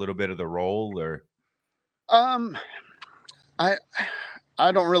a little bit of the roll, or I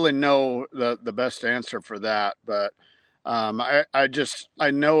don't really know the best answer for that, but I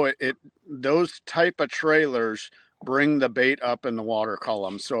know it those type of trailers bring the bait up in the water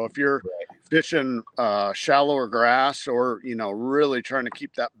column. So if you're fishing shallower grass or really trying to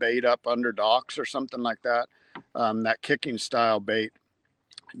keep that bait up under docks or something like that, that kicking style bait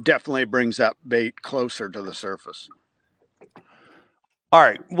definitely brings that bait closer to the surface. All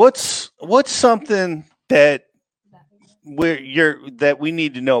right, what's something that we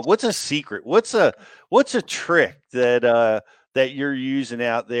need to know? What's a secret? What's a trick that you're using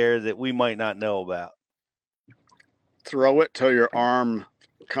out there that we might not know about? Throw it till your arm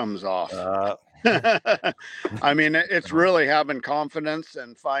comes off. I mean, it's really having confidence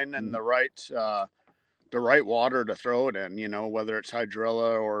and finding the right water to throw it in, whether it's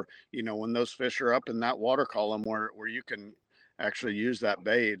hydrilla or, when those fish are up in that water column where you can actually use that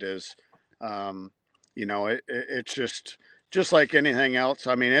bait is, you know, it's just like anything else.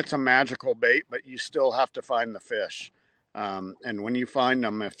 I mean, it's a magical bait, but you still have to find the fish. And when you find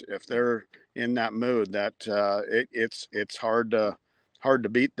them, if they're in that mood, that it's hard to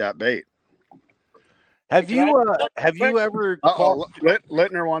beat that bait. Have you ever caught?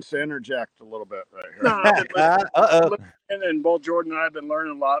 Littner wants to interject a little bit right here. And both Jordan and I have been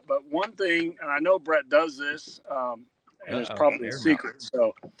learning a lot. But one thing, and I know Brett does this, and it's probably a secret.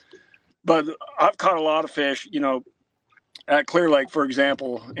 So, but I've caught a lot of fish, you know, at Clear Lake, for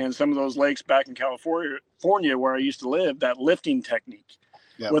example, and some of those lakes back in California where I used to live. That lifting technique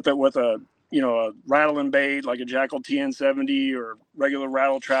with a you know, a rattling bait like a Jackal TN70 or regular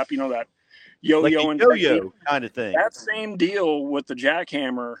rattle trap, you know, that yo-yo like yo-yo kind of thing. That same deal with the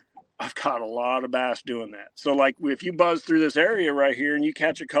jackhammer. I've caught a lot of bass doing that. So like if you buzz through this area right here and you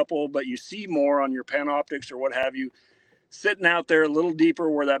catch a couple, but you see more on your Panoptics or what have you, sitting out there a little deeper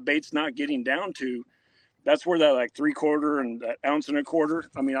where that bait's not getting down to, that's where that like 3/4 and that 1.25 ounces.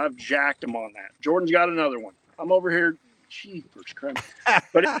 I mean, I've jacked them on that. Jordan's got another one. I'm over here. Jeepers Christ.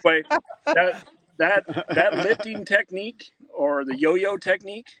 But anyway, that lifting technique or the yo-yo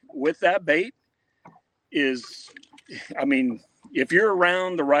technique with that bait is, I mean, if you're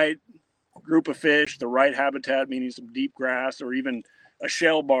around the right group of fish, the right habitat, meaning some deep grass or even a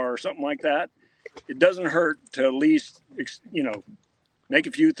shell bar or something like that, it doesn't hurt to at least, you know, make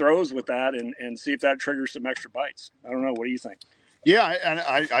a few throws with that and see if that triggers some extra bites. I don't know. What do you think? Yeah, and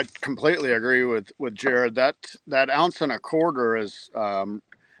I completely agree with Jared. That 1.25 ounces is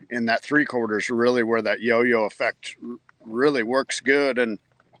in that 3/4 really where that yo-yo effect really works good. And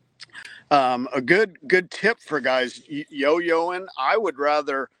a good tip for guys yo-yoing, I would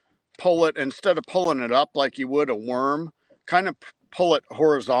rather pull it instead of pulling it up like you would a worm, kind of pull it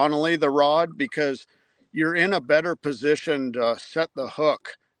horizontally, the rod, because you're in a better position to set the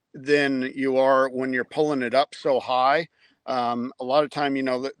hook than you are when you're pulling it up so high. A lot of time, you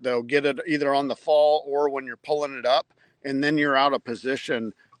know, they'll get it either on the fall or when you're pulling it up, and then you're out of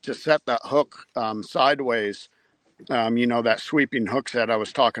position to set that hook sideways. You know, that sweeping hook set I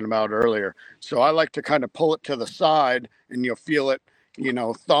was talking about earlier. So I like to kind of pull it to the side, and you'll feel it, you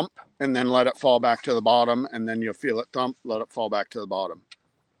know, thump, and then let it fall back to the bottom, and then you'll feel it thump, let it fall back to the bottom.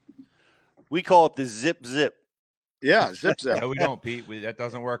 We call it the zip zip. Yeah, zip zip. No, we don't, Pete. That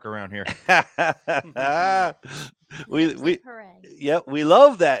doesn't work around here. we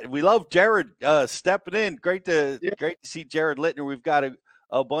love that. We love Jared stepping in. Great to see Jared Littner. We've got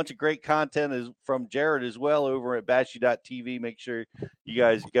a bunch of great content from Jared as well over at bashu.tv. Make sure you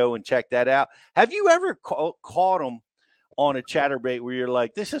guys go and check that out. Have you ever caught them on a chatterbait where you're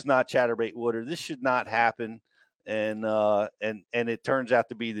like, this is not chatterbait water, this should not happen, and it turns out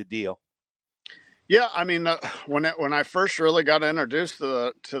to be the deal? Yeah, I mean, when I first really got introduced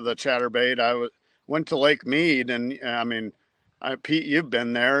to the chatterbait, I went to Lake Mead, and I mean, Pete, you've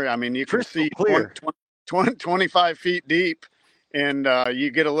been there. I mean, you can see 25 feet deep, and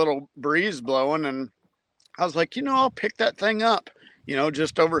you get a little breeze blowing, and I was like, you know, I'll pick that thing up, you know,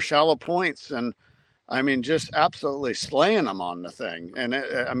 just over shallow points, and I mean, just absolutely slaying them on the thing, and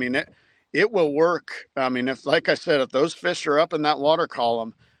it will work. I mean, if, like I said, if those fish are up in that water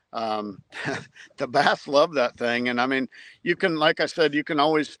column, the bass love that thing. And I mean, you can, like I said, you can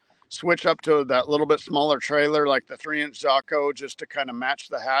always switch up to that little bit smaller trailer, like the 3-inch Zaco, just to kind of match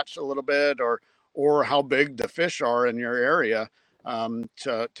the hatch a little bit, or how big the fish are in your area,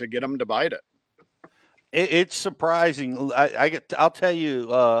 to get them to bite it. It's surprising. I'll tell you,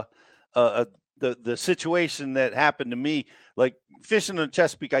 the situation that happened to me, like fishing in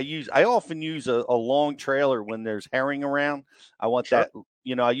Chesapeake, I often use a long trailer when there's herring around. I want that.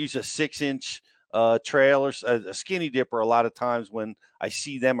 You know, I use a 6-inch trailer, a skinny dipper a lot of times when I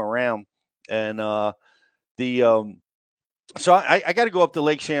see them around. And so I got to go up to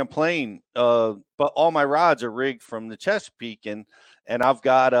Lake Champlain, but all my rods are rigged from the Chesapeake. And I've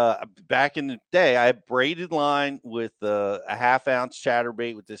got, back in the day, I had braided line with a 1/2 ounce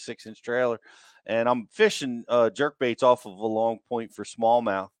chatterbait with the 6-inch trailer. And I'm fishing jerkbaits off of a long point for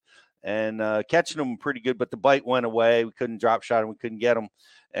smallmouth. And catching them pretty good, but the bite went away. We couldn't drop shot them. We couldn't get them.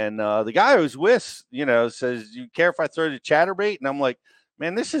 And the guy I was with, you know, says, "You care if I throw the chatterbait?" And I'm like,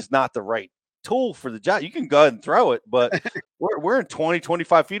 "Man, this is not the right tool for the job. You can go ahead and throw it, but we're in 20,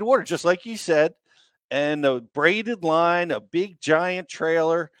 25 feet of water, just like you said." And the braided line, a big giant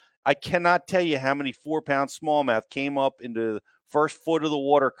trailer. I cannot tell you how many 4-pound smallmouth came up into the first foot of the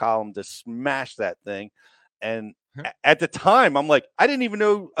water column to smash that thing. And at the time, I'm like, I didn't even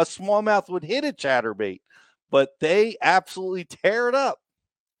know a smallmouth would hit a chatterbait, but they absolutely tear it up.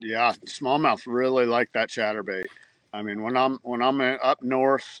 Yeah, smallmouth really like that chatterbait. I mean, when I'm up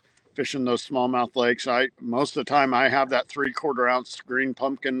north fishing those smallmouth lakes, most of the time I have that 3/4 ounce green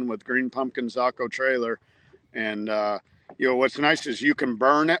pumpkin with green pumpkin Zaco trailer, and what's nice is you can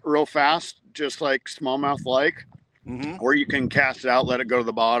burn it real fast, just like smallmouth lake, or you can cast it out, let it go to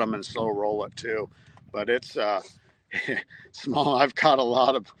the bottom, and slow roll it too. But it's small. I've caught a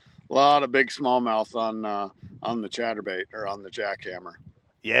lot of big smallmouth on the chatterbait or on the jackhammer.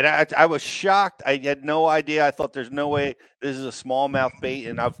 Yeah, I was shocked. I had no idea. I thought there's no way this is a smallmouth bait,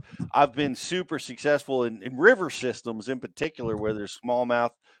 and I've been super successful in river systems in particular where there's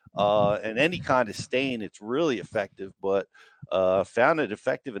smallmouth and any kind of stain. It's really effective, but found it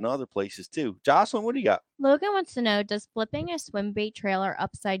effective in other places too. Jocelyn, what do you got? Logan wants to know, does flipping a swim bait trailer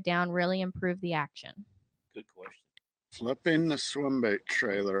upside down really improve the action? Good question. Flipping the swim bait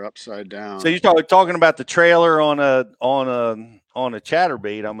trailer upside down. So you're talking about the trailer on a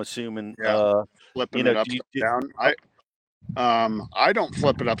chatterbait, I'm assuming. Yeah. Flipping it upside down. I don't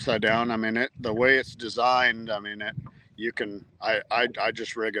flip it upside down. I mean, the way it's designed. I mean, I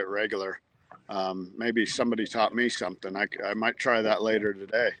just rig it regular. Maybe somebody taught me something. I might try that later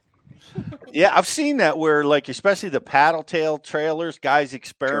today. Yeah, I've seen that where, like, especially the paddle tail trailers, guys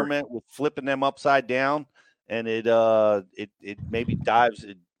experiment with flipping them upside down, and it maybe dives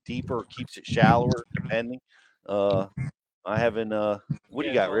it deeper or keeps it shallower, depending. I haven't. What do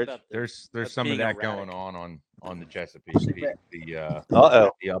you got, Rich? There's some of that going on the Chesapeake,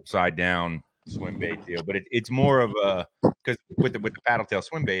 the upside down swim bait deal, but it's more of a, because with the paddle tail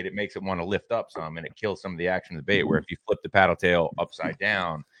swim bait, it makes it want to lift up some, and it kills some of the action of the bait. Where if you flip the paddle tail upside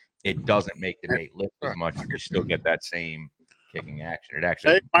down, it doesn't make the bait lift as much. You still get that same kicking action. It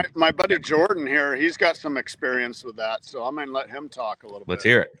actually. Hey, my buddy Jordan here, he's got some experience with that, so I'm gonna let him talk a little bit. Let's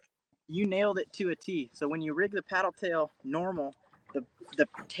hear it. You nailed it to a T. So when you rig the paddle tail normal, the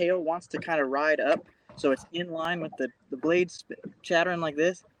tail wants to kind of ride up, so it's in line with the blades chattering like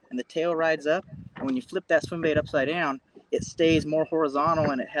this, and the tail rides up. And when you flip that swim bait upside down, it stays more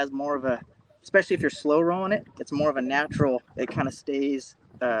horizontal, and it has more of a, especially if you're slow rolling it, it's more of a natural. It kind of stays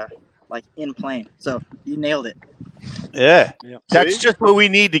like in plane. So you nailed it. Yeah. That's just what we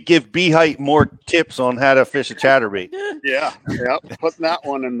need to give B-Height more tips on how to fish a chatterbait. Yeah, putting that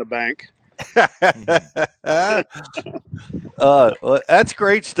one in the bank. Well, that's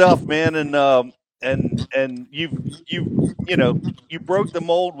great stuff, man, and you broke the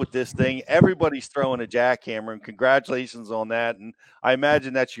mold with this thing. Everybody's throwing a jackhammer, and congratulations on that. And I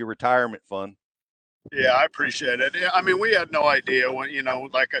imagine that's your retirement fund. Yeah, I appreciate it. I mean, we had no idea when,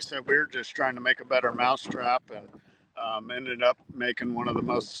 like I said, we were just trying to make a better mousetrap, and ended up making one of the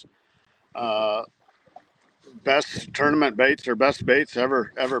most best tournament baits or best baits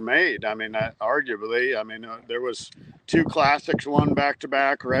ever made. I mean, arguably, there was 2 classics, one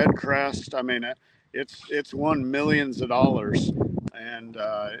back-to-back, Red Crest. I mean, it's won millions of dollars, and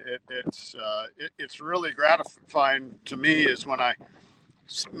it's really gratifying to me is when I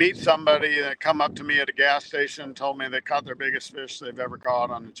meet somebody that come up to me at a gas station, told me they caught their biggest fish they've ever caught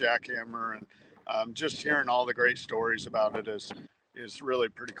on the jackhammer, and just hearing all the great stories about it is really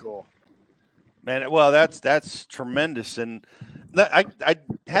pretty cool. Man, well, that's tremendous. And I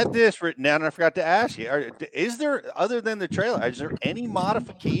had this written down, and I forgot to ask you: is there, other than the trailer, is there any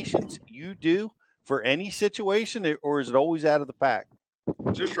modifications you do for any situation, or is it always out of the pack?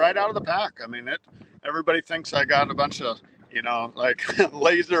 Just right out of the pack. I mean, everybody thinks I got a bunch of like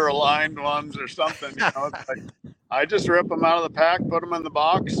laser aligned ones or something. It's like, I just rip them out of the pack, put them in the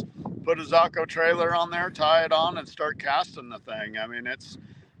box, put a Zaco trailer on there, tie it on, and start casting the thing. I mean, it's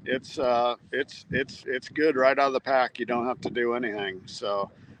good right out of the pack. You don't have to do anything. So,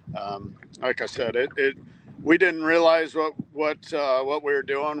 like I said, we didn't realize what we were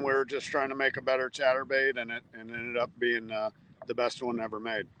doing. We were just trying to make a better chatterbait, and it ended up being the best one ever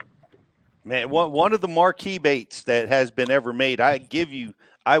made. Man, one of the marquee baits that has been ever made. I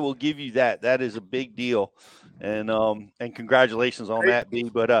will give you that. That is a big deal, and congratulations on that, B.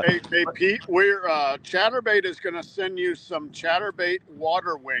 But hey, Pete, we're Chatterbait is going to send you some Chatterbait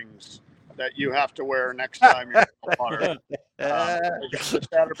water wings that you have to wear next time you're in the water. The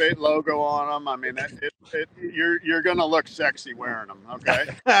Chatterbait logo on them. I mean, you're going to look sexy wearing them. Okay.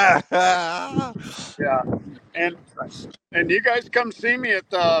 Yeah, and you guys come see me at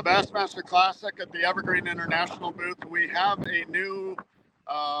the Bassmaster Classic at the Evergreen International booth. We have a new,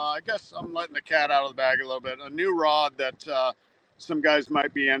 I guess I'm letting the cat out of the bag a little bit, a new rod that some guys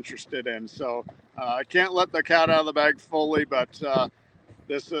might be interested in. So I can't let the cat out of the bag fully, but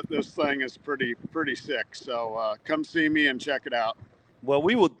this thing is pretty sick. So come see me and check it out. Well,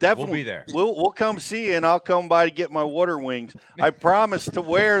 we will definitely be there. We'll come see you, and I'll come by to get my water wings. I promise to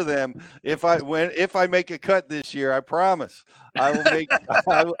wear them if I make a cut this year. I promise I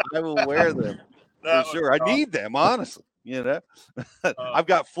will wear them for sure. I need them, honestly. You know, I've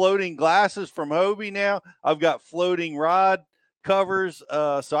got floating glasses from Hobie now. I've got floating rod covers,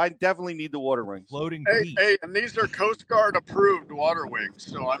 so I definitely need the water wings. Floating. Hey, and these are Coast Guard approved water wings,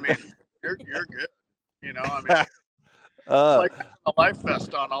 so I mean, you're good. You know, I mean. It's like a life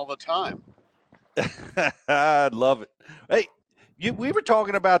vest on all the time. I love it. Hey, we were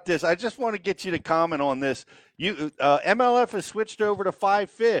talking about this. I just want to get you to comment on this. MLF has switched over to 5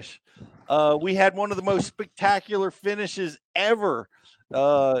 fish. We had one of the most spectacular finishes ever.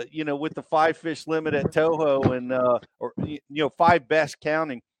 With the 5 fish limit at Toho, and 5 best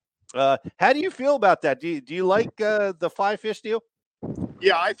counting. How do you feel about that? Do you like the 5 fish deal?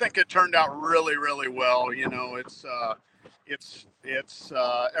 Yeah, I think it turned out really, really well. You know, it's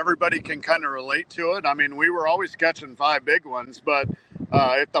everybody can kind of relate to it. I mean, we were always catching 5 big ones, but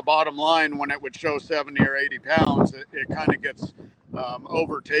at the bottom line, when it would show 70 or 80 pounds, it kind of gets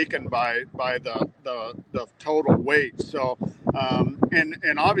overtaken by the total weight. So,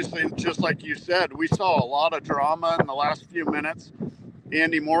 and obviously, just like you said, we saw a lot of drama in the last few minutes.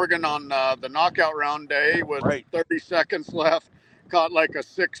 Andy Morgan on the knockout round day with 30 seconds left caught like a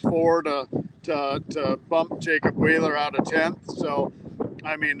 6-4 to bump Jacob Wheeler out of 10th. So,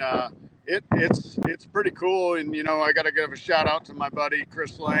 I mean, it's pretty cool. And, you know, I got to give a shout out to my buddy,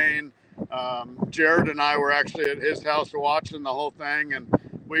 Chris Lane. Jared and I were actually at his house watching the whole thing. And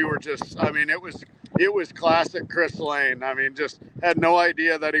we were just, I mean, it was classic Chris Lane. I mean, just had no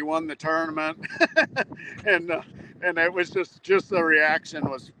idea that he won the tournament. And it was just the reaction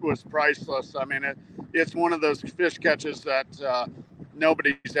was priceless. I mean, it's one of those fish catches that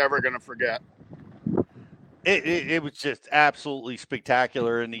nobody's ever going to forget. It was just absolutely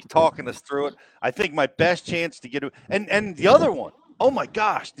spectacular, and he's talking us through it. I think my best chance to get it, and the other one, oh my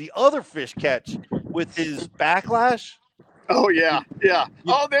gosh, the other fish catch with his backlash. Oh yeah.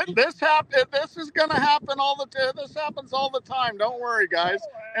 Oh, this happened. This is gonna happen all the time. This happens all the time. Don't worry, guys.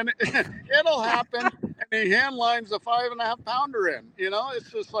 And it'll happen. And he hand lines a 5.5 pounder in. You know,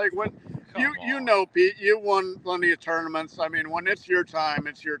 it's just like when you know, Pete, you won plenty of tournaments. I mean, when it's your time,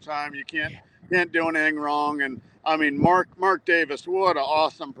 it's your time. You can't do anything wrong. And I mean, Mark Davis, what an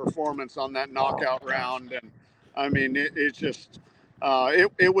awesome performance on that knockout round. And I mean, it's just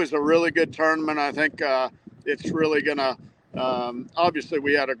it was a really good tournament. I think it's really gonna. Obviously,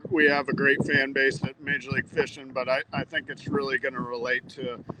 we have a great fan base at Major League Fishing, but I think it's really going to relate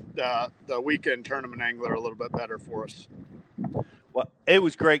to the weekend tournament angler a little bit better for us. Well, it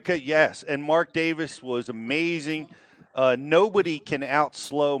was great. Yes, and Mark Davis was amazing. Nobody can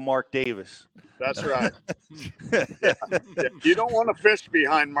outslow Mark Davis. That's right. Yeah. You don't want to fish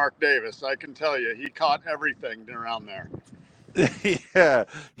behind Mark Davis. I can tell you, he caught everything around there. Yeah,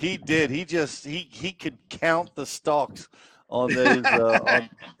 he did. He could count the stalks on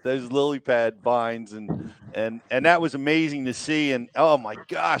those lily pad vines, and that was amazing to see. And oh my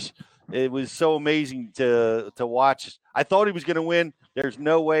gosh, it was so amazing to watch. I thought he was going to win. There's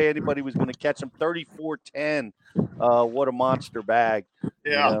no way anybody was going to catch him. 34-10. What a monster bag.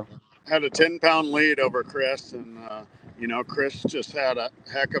 Yeah, you know? Had a 10-pound lead over Chris, and Chris just had a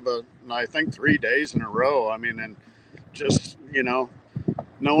heck of I think 3 days in a row. I mean, and just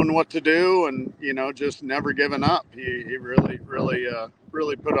knowing what to do, and just never giving up. He really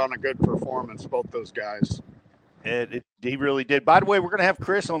put on a good performance, both those guys. He really did. By the way, we're going to have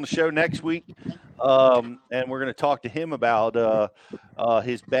Chris on the show next week, and we're going to talk to him about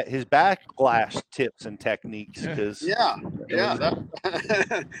his backlash tips and techniques.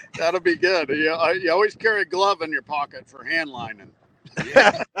 That'll be good. You always carry a glove in your pocket for hand lining.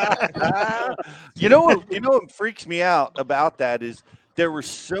 You know what freaks me out about that is there were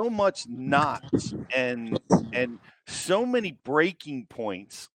so much knots and so many breaking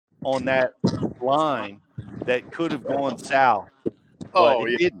points on that line that could have gone south. Oh,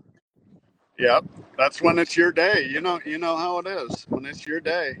 yeah. Yep. That's when it's your day. You know how it is when it's your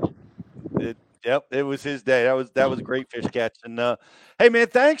day. Yep, it was his day. That was a great fish catch. And hey, man,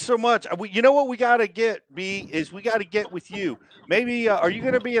 thanks so much. You know what we got to get, B, is we got to get with you. Maybe are you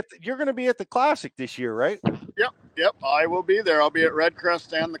going to be you're going to be at the Classic this year, right? Yep. I will be there. I'll be at Red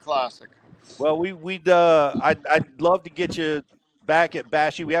Crest and the Classic. Well, I'd love to get you back at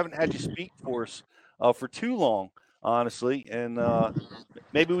Bashi. We haven't had you speak for us for too long, honestly, and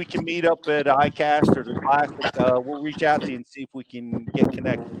maybe we can meet up at ICAST or the Classic. We'll reach out to you and see if we can get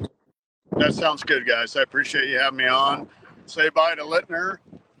connected. That sounds good, guys. I appreciate you having me on. Say bye to Littner.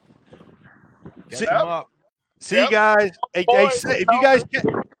 See you guys. Hey, if you guys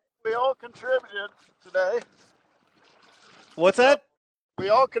we all contributed today. What's that? We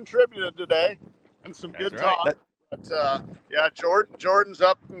all contributed today, and some good talk. But yeah, Jordan's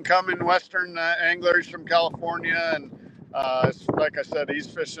up and coming Western anglers from California, and like I said, he's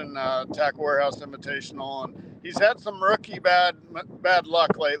fishing Tackle Warehouse Invitational, and he's had some rookie bad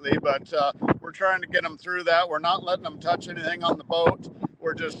luck lately. But we're trying to get him through that. We're not letting him touch anything on the boat.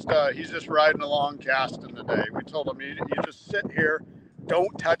 We're just he's just riding along casting today. We told him you just sit here,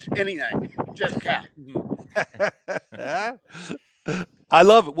 don't touch anything, just cast. I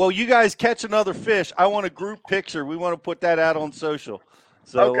love it. Well, you guys catch another fish. I want a group picture. We want to put that out on social.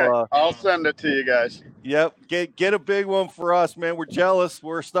 So okay, I'll send it to you guys. Yep, get a big one for us, man. We're jealous.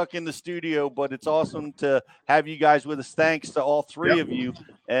 We're stuck in the studio, but it's awesome to have you guys with us. Thanks to all three of you,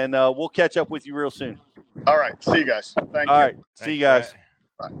 and we'll catch up with you real soon. All right, see you guys. Thank you. All right, see you guys.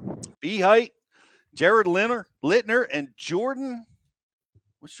 B-Height, Jared Littner, and Jordan.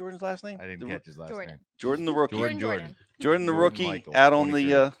 What's Jordan's last name? I didn't catch his last name. Jordan the rookie. Jordan the rookie Michael, out on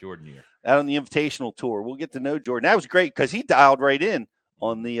the Jordan year. out on the invitational tour. We'll get to know Jordan. That was great because he dialed right in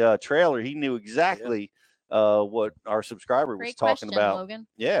on the trailer. He knew exactly what our subscriber was talking about. Logan.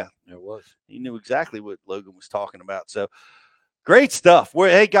 Yeah, it was. He knew exactly what Logan was talking about. So great stuff.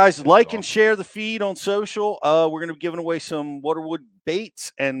 Hey guys, like and share the feed on social. We're going to be giving away some Waterwood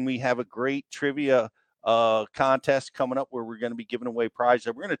baits, and we have a great trivia contest coming up where we're going to be giving away prizes.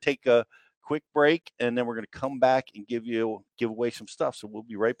 We're going to take a quick break, and then we're going to come back and give away some stuff. So we'll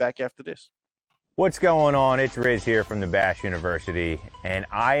be right back after this. What's going on? It's Riz here from the Bass University, and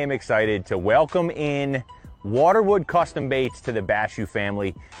I am excited to welcome in Waterwood Custom Baits to the Bass U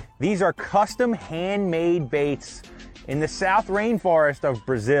family. These are custom handmade baits in the South Rainforest of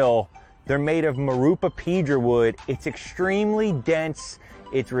Brazil. They're made of Marupa pedra wood. It's extremely dense.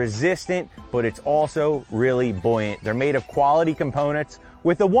 It's resistant, but it's also really buoyant. They're made of quality components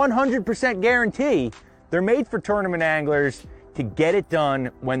with a 100% guarantee. They're made for tournament anglers to get it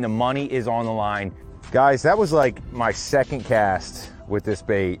done when the money is on the line. Guys, that was like my second cast with this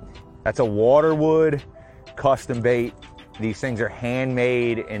bait. That's a Waterwood custom bait. These things are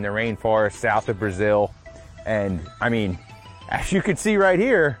handmade in the rainforest south of Brazil. And I mean, as you can see right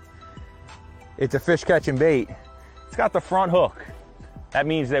here, it's a fish catching bait. It's got the front hook. That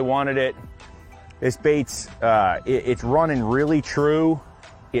means they wanted it. This bait's, it's running really true.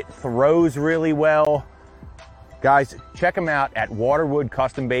 It throws really well. Guys, check them out at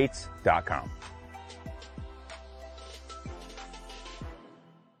waterwoodcustombaits.com.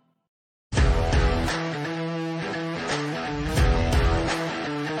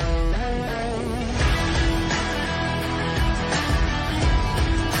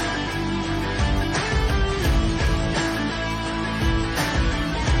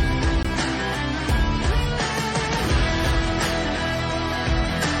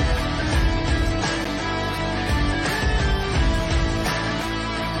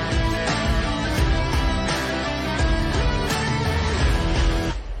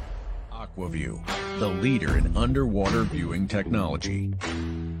 Aqua-View, the leader in underwater viewing technology.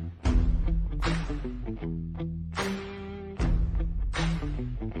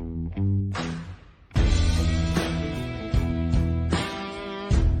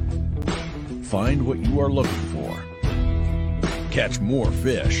 Find what you are looking for. Catch more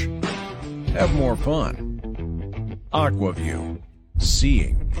fish. Have more fun. Aqua-View.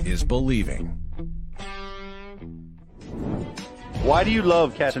 Seeing is believing. Why do you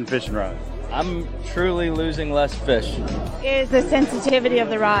love casting fishing rods? I'm truly losing less fish. Is the sensitivity of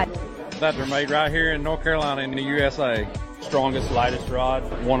the rod. That they're made right here in North Carolina in the USA. Strongest, lightest rod,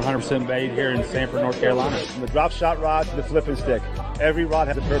 100% made here in Sanford, North Carolina. From the drop shot rod to the flipping stick, every rod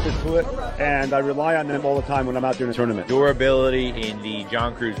has a purpose to it, and I rely on them all the time when I'm out there in a tournament. Durability in the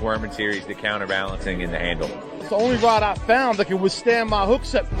John Cruz Wormman series, the counterbalancing in the handle. It's the only rod I found that can withstand my hook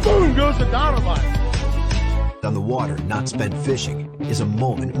set. Boom goes the dynamite. On the water, not spent fishing is a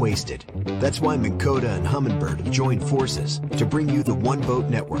moment wasted. That's why Minn Kota and Humminbird have joined forces to bring you the One Boat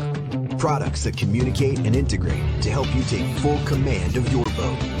Network. Products that communicate and integrate to help you take full command of your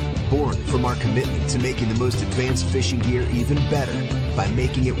boat. Born from our commitment to making the most advanced fishing gear even better by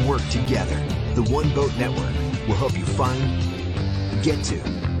making it work together. The One Boat Network will help you find, get to,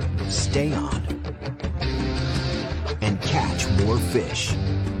 stay on, and catch more fish.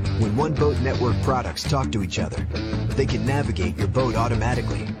 When One Boat Network products talk to each other, they can navigate your boat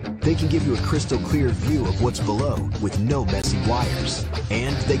automatically. They can give you a crystal clear view of what's below with no messy wires.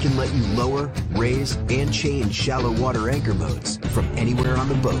 And they can let you lower, raise, and change shallow water anchor modes from anywhere on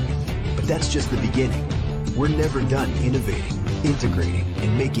the boat. But that's just the beginning. We're never done innovating. integrating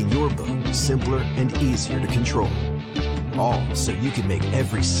and making your boat simpler and easier to control. All so you can make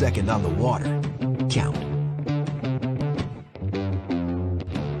every second on the water count.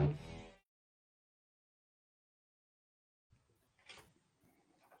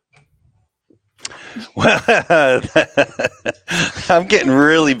 Well, I'm getting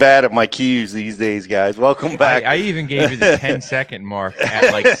really bad at my cues these days, guys. Welcome back. I even gave you the 10-second mark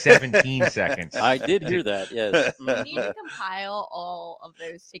at like 17 seconds. I did hear that, yes. We need to compile all of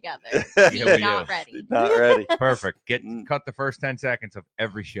those together. He's we not do. ready. Not ready. Perfect. Cut the first 10 seconds of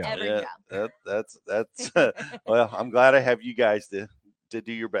every show. That's well, I'm glad I have you guys to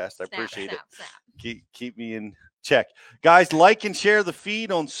do your best. I Snap, appreciate snap, it. snap. Keep me in check. Guys, like and share the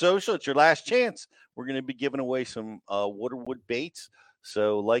feed on social. It's your last chance. We're going to be giving away some Waterwood baits.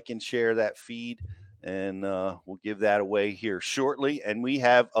 So like and share that feed, and we'll give that away here shortly. And we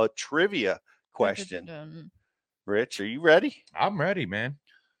have a trivia question. Rich, are you ready? I'm ready, man.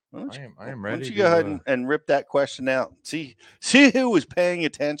 I am ready. Why don't you go ahead and rip that question out? See who was paying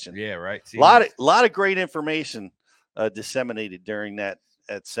attention. Yeah, right. A lot of great information disseminated during that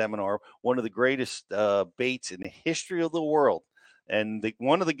seminar. One of the greatest baits in the history of the world, and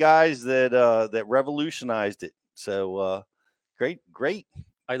one of the guys that revolutionized it. So great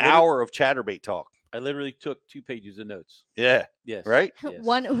hour of chatterbait talk. I literally took 2 pages of notes. Yeah. Yes. Right. Yes.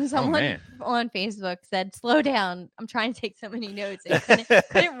 Someone on Facebook said, "Slow down. I'm trying to take so many notes and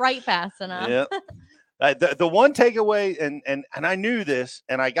couldn't write fast enough." Yeah. The one takeaway, and I knew this,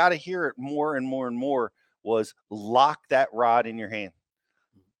 and I got to hear it more and more and more, was lock that rod in your hand.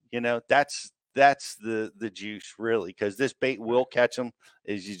 That's the juice, really, because this bait will catch them.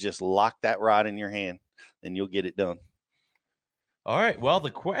 Is you just lock that rod in your hand, and you'll get it done. All right. Well,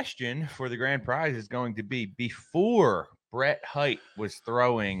 the question for the grand prize is going to be, before Brett Hite was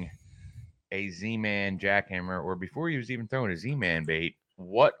throwing a Z-Man jackhammer, or before he was even throwing a Z-Man bait,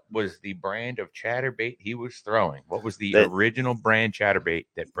 what was the brand of chatterbait he was throwing? What was the original brand chatterbait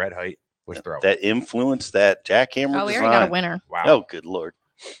that Brett Hite was throwing? That influenced that jackhammer Oh, we design? already got a winner. Wow. Oh, good Lord.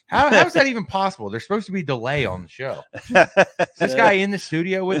 How is that even possible? There's supposed to be delay on the show. Is this guy in the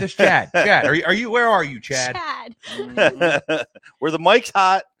studio with us? Chad, are you? Where are you, Chad? Were the mics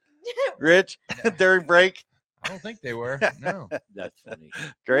hot, Rich, during break? I don't think they were. No. That's funny.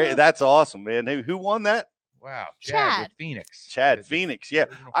 Great. That's awesome, man. Who won that? Wow. Chad with Phoenix. Chad Phoenix. Yeah.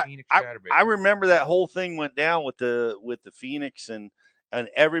 I remember that whole thing went down with the Phoenix, and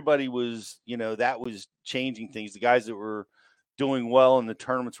everybody was, that was changing things. The guys that were doing well in the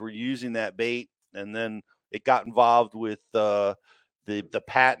tournaments were using that bait, and then it got involved with the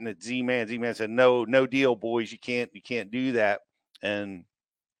patent at Z-Man. Z-Man said, no deal, boys. You can't do that. And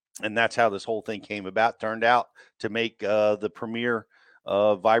that's how this whole thing came about. Turned out to make the premier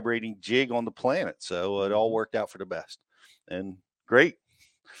vibrating jig on the planet. So it all worked out for the best. And great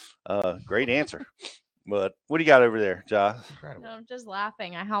answer. But what do you got over there, Josh? No, I'm just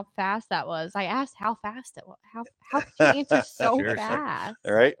laughing at how fast that was. I asked how fast it was. How could you answer so fast?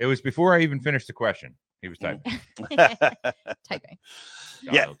 All right. It was before I even finished the question. He was typing. Typing.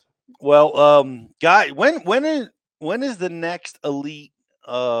 Yeah. Well, guy, when is the next elite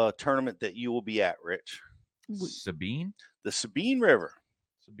tournament that you will be at, Rich? Sabine? The Sabine River.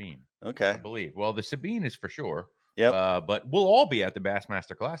 Sabine. Okay. I believe. Well, the Sabine is for sure. Yep. But we'll all be at the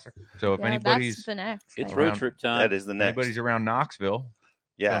Bassmaster Classic. So if anybody's that's the next. It's road trip time. That is the next. Anybody's around Knoxville.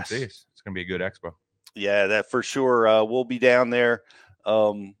 Yes. Come see us. It's going to be a good expo. Yeah, that for sure. We'll be down there.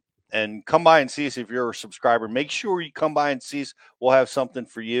 And come by and see us if you're a subscriber. Make sure you come by and see us. We'll have something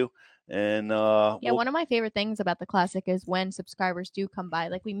for you. And one of my favorite things about the Classic is when subscribers do come by.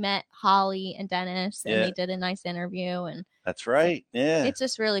 Like we met Holly and Dennis, and they did a nice interview. And that's right. Yeah, it's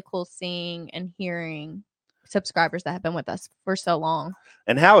just really cool seeing and hearing subscribers that have been with us for so long,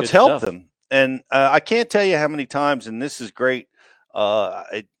 and how it's helped them. And I can't tell you how many times, and this is great.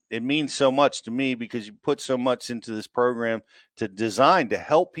 It means so much to me because you put so much into this program to design to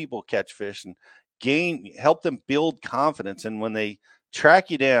help people catch fish and help them build confidence. And when they track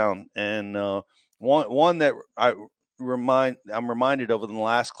you down, and one that I'm reminded of in the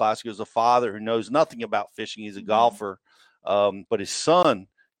last class was a father who knows nothing about fishing. He's a golfer, but his son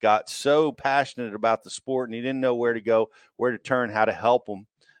got so passionate about the sport, and he didn't know where to go, where to turn, how to help him.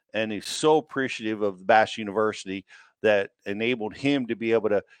 And he's so appreciative of Bass University that enabled him to be able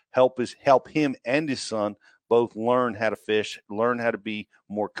to help him and his son both learn how to fish, learn how to be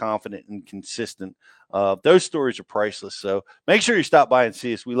more confident and consistent. Those stories are priceless. So make sure you stop by and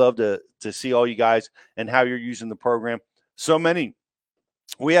see us. We love to see all you guys and how you're using the program. So many.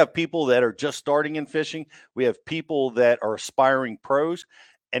 We have people that are just starting in fishing. We have people that are aspiring pros.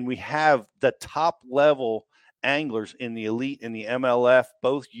 And we have the top level anglers in the elite and the MLF,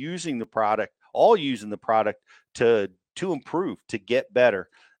 both using the product, all using the product to improve, to get better.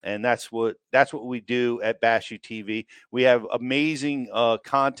 And that's what we do at Bass U TV. We have amazing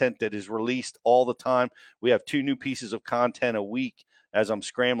content that is released all the time. We have 2 new pieces of content a week as I'm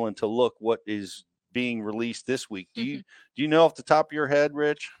scrambling to look what is being released this week. Do you know off the top of your head,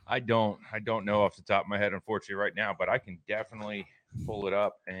 Rich? I don't know off the top of my head, unfortunately, right now, but I can definitely pull it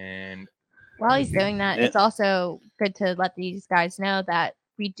up. And while he's doing that, it's also good to let these guys know that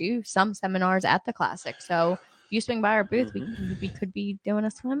we do some seminars at the Classic. So if you swing by our booth, we could be doing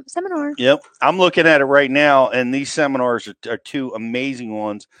a seminar. Yep. I'm looking at it right now, and these seminars are 2 amazing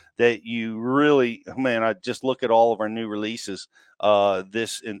ones that you really, man, I just look at all of our new releases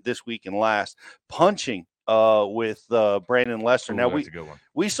this week and last. Punching with Brandon Lester. Now, that's a good one.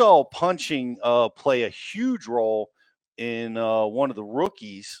 We saw Punching play a huge role in one of the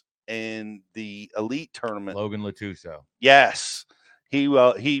rookies in the elite tournament. Logan Latuso. Yes.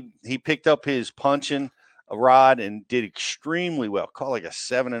 He picked up his punching rod and did extremely well. Caught like a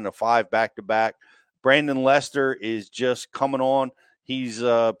 7 and a 5 back-to-back. Brandon Lester is just coming on. He's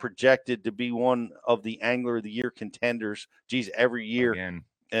projected to be one of the Angler of the Year contenders. Geez, every year. Again.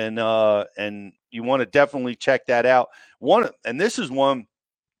 And you want to definitely check that out. And this is one,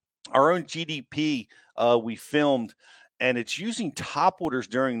 our own GDP we filmed, and it's using topwaters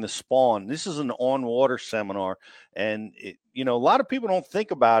during the spawn. This is an on-water seminar, and a lot of people don't think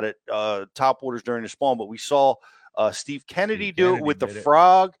about it, topwaters during the spawn, but we saw Steve Kennedy do it with the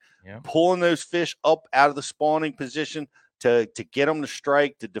frog, pulling those fish up out of the spawning position to get them to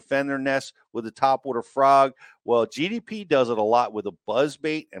strike, to defend their nest with the topwater frog. Well, GDP does it a lot with a buzz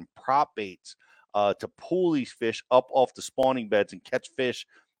bait and prop baits to pull these fish up off the spawning beds and catch fish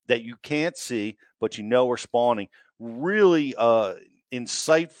that you can't see, but are spawning. Really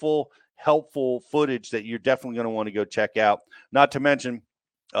insightful, helpful footage that you're definitely going to want to go check out. Not to mention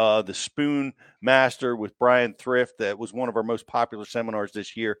the Spoon Master with Brian Thrift. That was one of our most popular seminars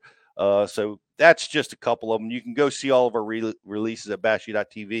this year. So that's just a couple of them. You can go see all of our releases at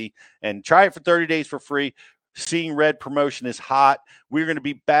bashu.tv and try it for 30 days for free. Seeing Red promotion is hot. We're going to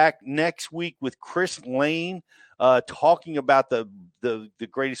be back next week with Chris Lane talking about the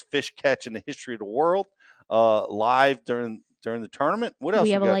greatest fish catch in the history of the world live during the tournament. What else?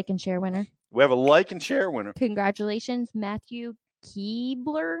 We have a like and share winner. We have a like and share winner. Congratulations, Matthew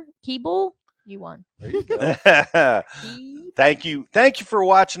Keeble. You won. There you go. Thank you for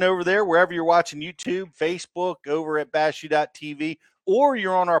watching over there, wherever you're watching, YouTube, Facebook, over at bashu.tv, or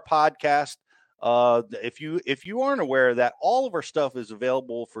you're on our podcast. If you aren't aware of that, all of our stuff is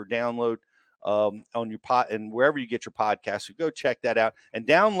available for download on your pod and wherever you get your podcast. So go check that out and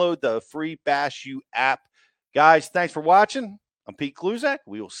download the free Bass U app. Guys, thanks for watching. I'm Pete Kluzak.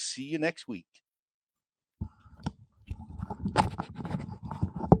 We will see you next week.